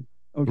Bateman.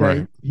 Okay.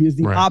 Right. He is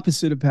the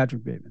opposite of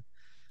Patrick Bateman.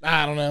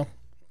 I don't know.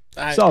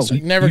 So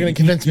never going to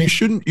convince me.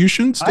 You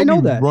shouldn't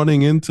still be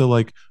running into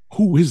like,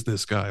 who is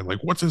this guy? Like,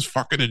 what's his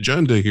fucking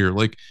agenda here?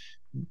 Like,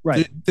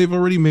 right. They've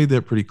already made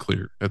that pretty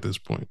clear at this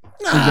point.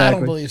 Nah, exactly. I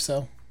don't believe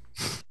so.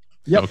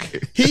 Yep. Okay.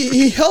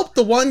 He helped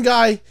the one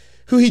guy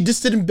who he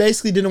just didn't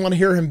want to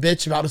hear him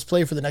bitch about his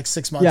play for the next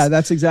 6 months. Yeah,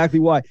 that's exactly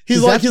why.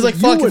 He's like,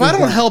 fuck, if I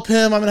don't done. help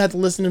him, I'm gonna have to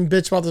listen to him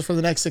bitch about this for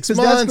the next 6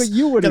 months. That's what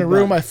you would have gonna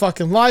ruin my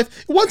fucking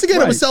life. Once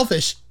again, it was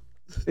selfish.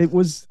 It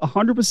was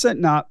 100%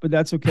 not, but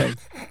that's okay.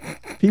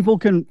 People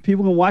can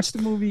watch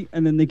the movie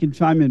and then they can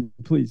chime in,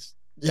 please.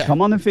 Yeah.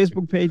 Come on the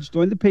Facebook page,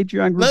 join the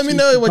Patreon group. Let me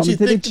know what you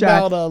think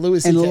about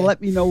Louis and CK.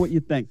 let me know what you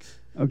think.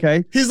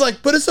 Okay. He's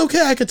like, but it's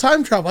okay. I could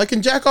time travel. I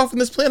can jack off in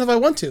this plan if I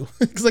want to,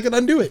 because I can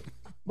undo it.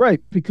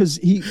 Right, because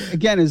he,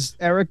 again, as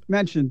Eric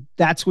mentioned,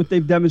 that's what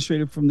they've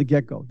demonstrated from the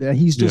get-go. That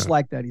he's just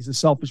like that. He's a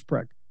selfish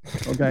prick.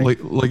 Okay.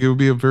 Like it would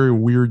be a very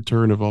weird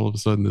turn if all of a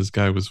sudden this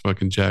guy was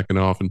fucking jacking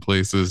off in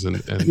places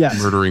and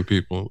murdering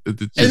people. And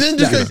then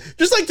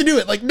just like to do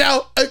it. Like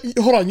now,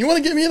 hold on. You want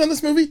to get me in on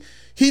this movie?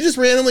 He just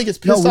randomly gets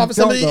pissed off at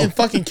somebody and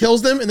fucking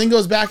kills them and then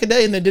goes back a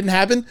day and it didn't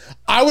happen.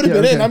 I would have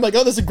been in. I'm like,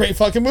 oh, this is a great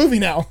fucking movie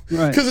now.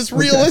 Right. Because it's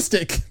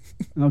realistic.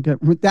 Okay.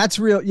 That's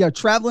real. Yeah.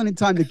 Traveling in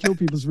time to kill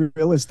people is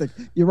realistic.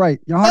 You're right.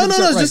 You're 100%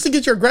 no, right. just to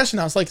get your aggression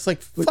out. It's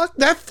like fuck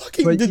that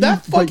fucking, did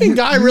that fucking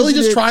guy really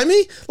just try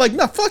me? Like,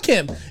 no, fuck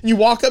him. And you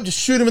walk up, just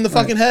shoot him in the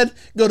fucking head,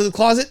 go to the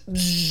closet.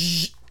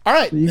 All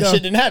right. That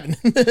shit didn't happen.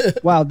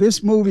 Wow.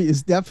 This movie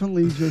is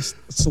definitely just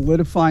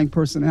solidifying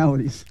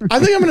personalities. I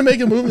think I'm going to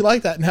make a movie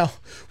like that now,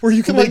 where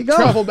you can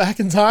travel back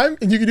in time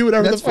and you can do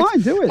whatever That's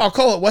fine. Do it. I'll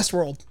call it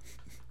Westworld.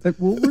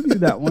 We'll review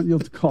that one. You'll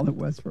call it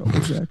Westworld.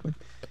 Exactly.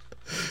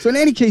 So in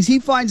any case, he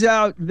finds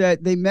out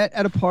that they met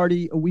at a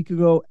party a week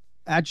ago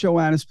at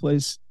Joanna's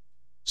place.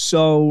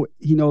 So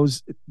he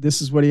knows this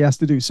is what he has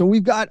to do. So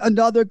we've got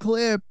another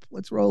clip.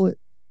 Let's roll it.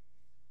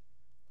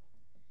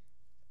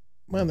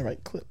 Am I on the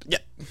right clip? Yeah.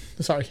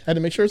 Sorry. I had to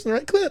make sure it's in the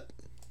right clip.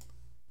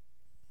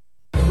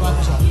 Oh,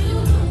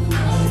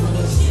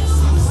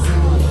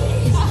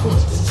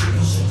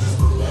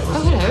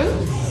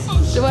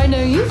 hello. Do I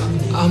know you?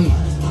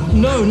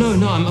 No.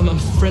 I'm a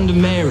friend of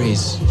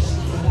Mary's.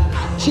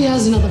 She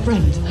has another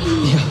friend.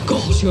 Yeah.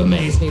 God, you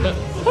amaze me, but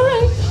all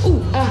right. Oh,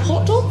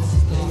 hot dogs?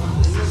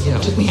 Yeah.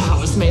 It took me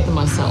hours to make them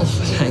myself.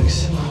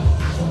 Thanks.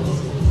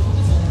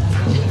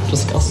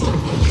 Disgusting.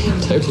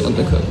 Totally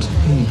undercooked.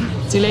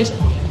 See you later.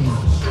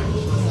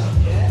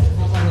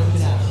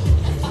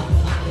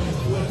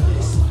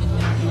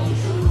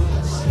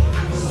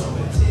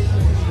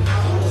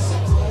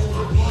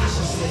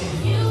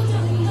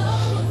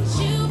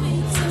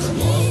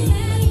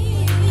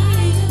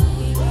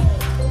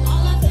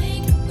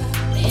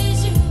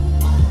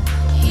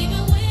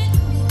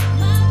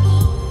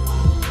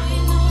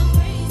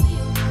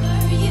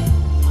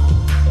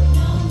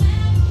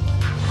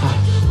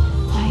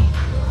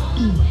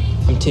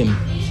 Tim.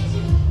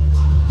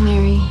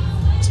 Mary.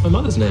 It's my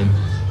mother's name.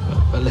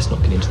 But let's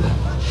not get into that.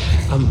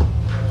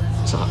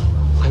 So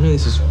I know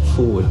this is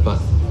forward,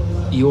 but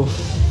your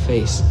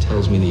face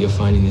tells me that you're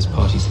finding this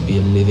party to be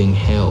a living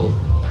hell.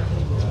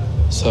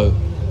 So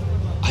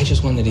I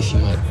just wondered if you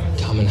might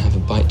come and have a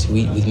bite to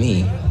eat with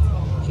me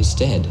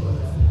instead.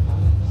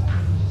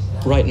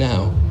 Right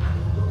now.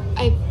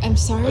 I'm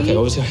sorry. Okay,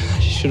 obviously I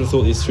should have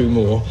thought this through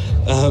more.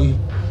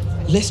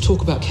 Let's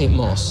talk about Kate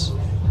Moss.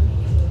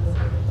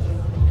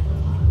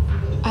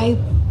 I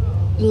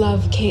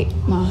love Kate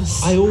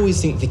Moss. I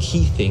always think the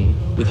key thing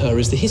with her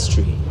is the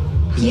history. You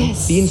know?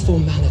 Yes. The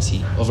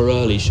informality of her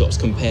early shots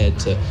compared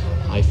to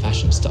high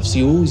fashion stuff. So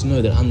you always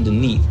know that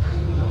underneath,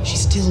 she's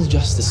still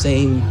just the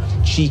same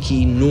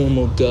cheeky,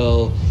 normal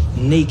girl,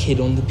 naked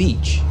on the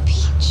beach.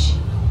 Beach.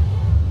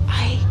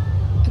 I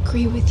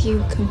agree with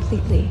you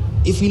completely.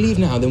 If we leave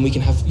now, then we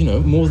can have,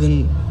 more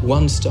than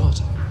one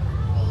starter.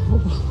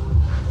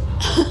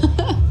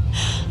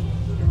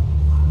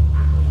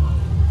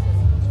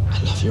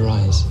 I love your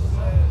eyes.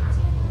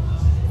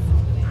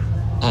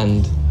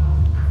 And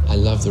I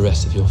love the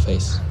rest of your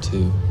face,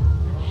 too.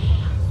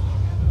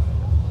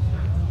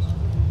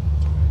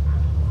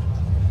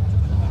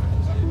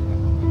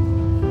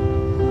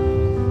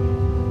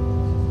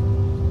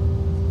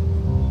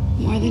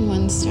 More than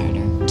one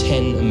starter.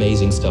 10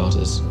 amazing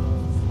starters.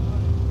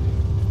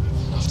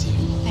 After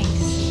you.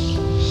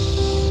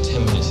 Thanks.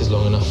 10 minutes is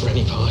long enough for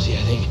any party,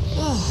 I think.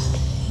 Oh,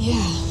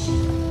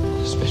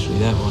 yeah. Especially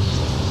that one.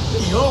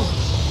 Oh.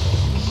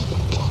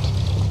 God,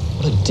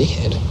 what a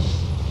dickhead.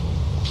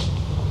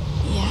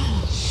 Yeah.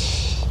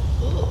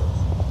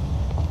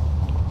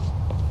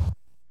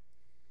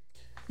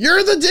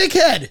 You're the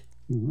dickhead.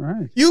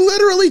 Right. You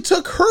literally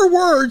took her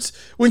words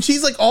when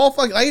she's like all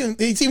fucking.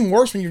 It's even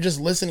worse when you're just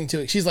listening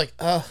to it. She's like,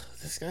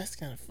 this guy's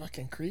kind of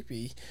fucking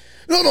creepy.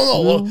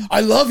 No.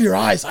 I love your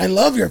eyes. I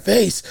love your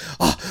face.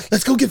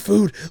 Let's go get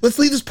food. Let's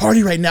leave this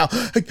party right now.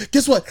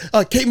 Guess what?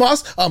 Kate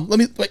Moss,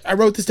 I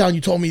wrote this down. You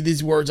told me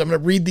these words. I'm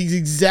going to read these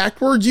exact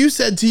words you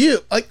said to you.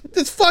 Like,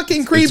 it's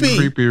fucking creepy.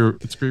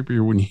 It's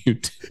creepier when you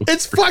do.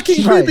 It's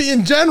fucking creepy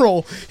in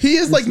general. He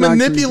is like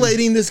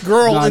manipulating this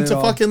girl into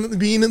fucking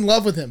being in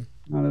love with him.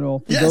 Not at all.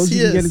 For yes, those he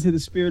who is. Get into the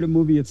spirit of the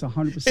movie, it's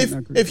 100%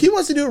 not creepy. If he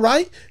wants to do it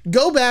right,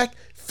 go back,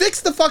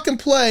 fix the fucking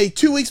play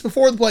 2 weeks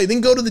before the play, then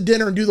go to the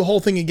dinner and do the whole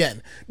thing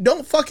again.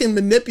 Don't fucking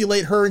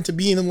manipulate her into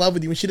being in love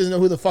with you when she doesn't know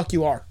who the fuck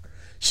you are.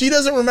 She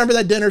doesn't remember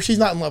that dinner. She's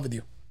not in love with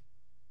you.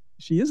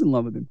 she is in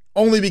love with him.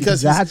 Only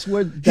because that's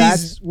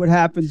what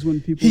happens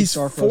when people he's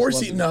star-crossed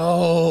forcing. lovers.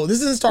 No,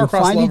 this isn't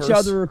star-crossed find lovers. each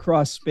other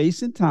across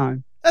space and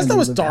time. That's not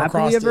what live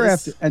star-crossed happily ever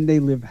is. after, and they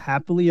live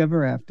happily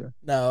ever after.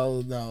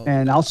 No.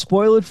 And I'll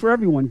spoil it for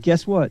everyone.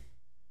 Guess what?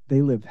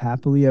 They live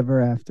happily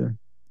ever after.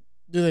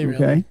 Do they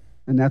really? Okay,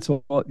 and that's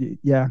all.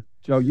 Yeah,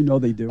 Joe, you know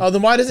they do. Oh,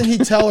 then why doesn't he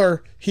tell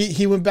her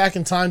he went back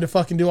in time to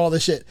fucking do all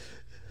this shit?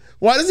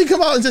 Why does he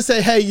come out and just say,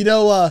 hey,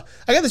 I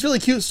got this really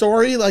cute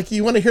story. Like,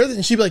 you want to hear this?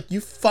 And she'd be like, you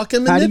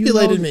fucking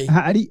manipulated me.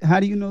 How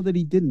do you know that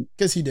he didn't?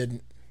 Because he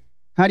didn't.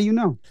 How do you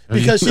know?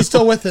 Because she's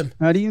still with him.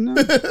 How do you know?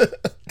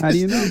 How do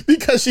you know?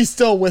 Because she's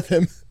still with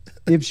him.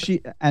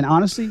 And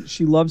honestly,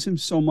 she loves him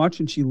so much,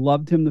 and she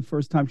loved him the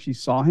first time she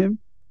saw him.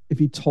 If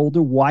he told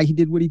her why he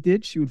did what he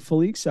did, she would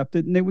fully accept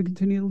it, and they would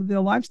continue to live their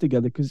lives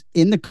together. Because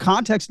in the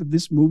context of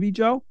this movie,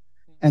 Joe,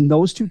 and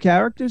those two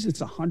characters, it's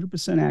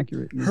 100%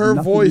 accurate. Her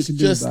voice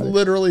just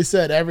literally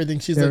said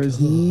everything. There is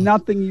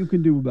nothing you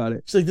can do about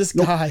it. She's like, this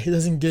guy, he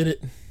doesn't get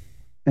it.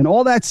 And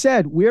all that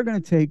said, we're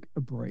going to take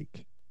a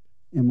break.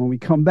 And when we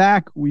come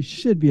back, we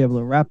should be able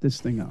to wrap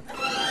this thing up.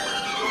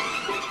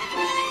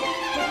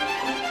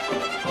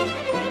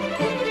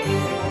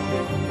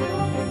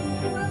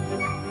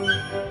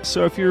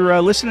 So if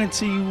you're listening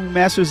to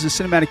Masters of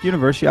the Cinematic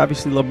Universe, you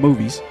obviously love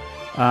movies.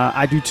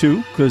 I do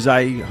too, because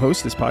I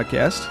host this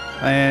podcast.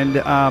 And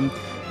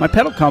my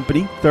pedal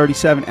company,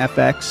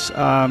 37FX,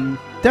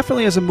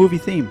 definitely has a movie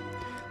theme.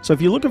 So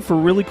if you're looking for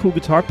really cool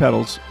guitar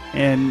pedals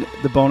and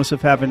the bonus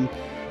of having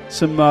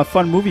some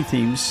fun movie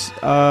themes,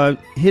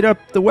 hit up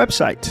the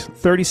website,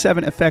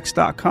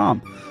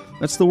 37fx.com.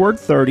 That's the word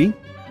 30,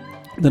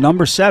 the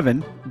number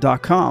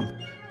 7.com.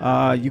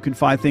 You can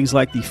find things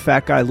like the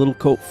Fat Guy Little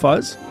Coat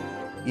Fuzz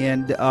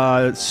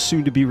and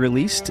soon to be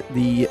released,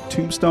 the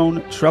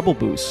Tombstone Treble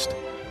Boost.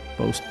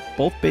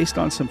 Both based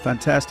on some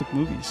fantastic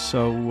movies.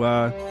 So,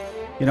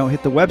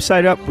 hit the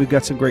website up. We've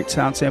got some great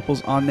sound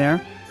samples on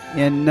there.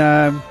 And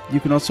you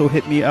can also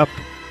hit me up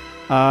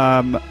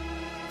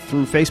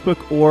through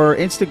Facebook or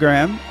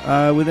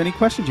Instagram with any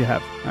questions you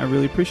have. I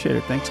really appreciate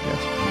it. Thanks,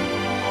 guys.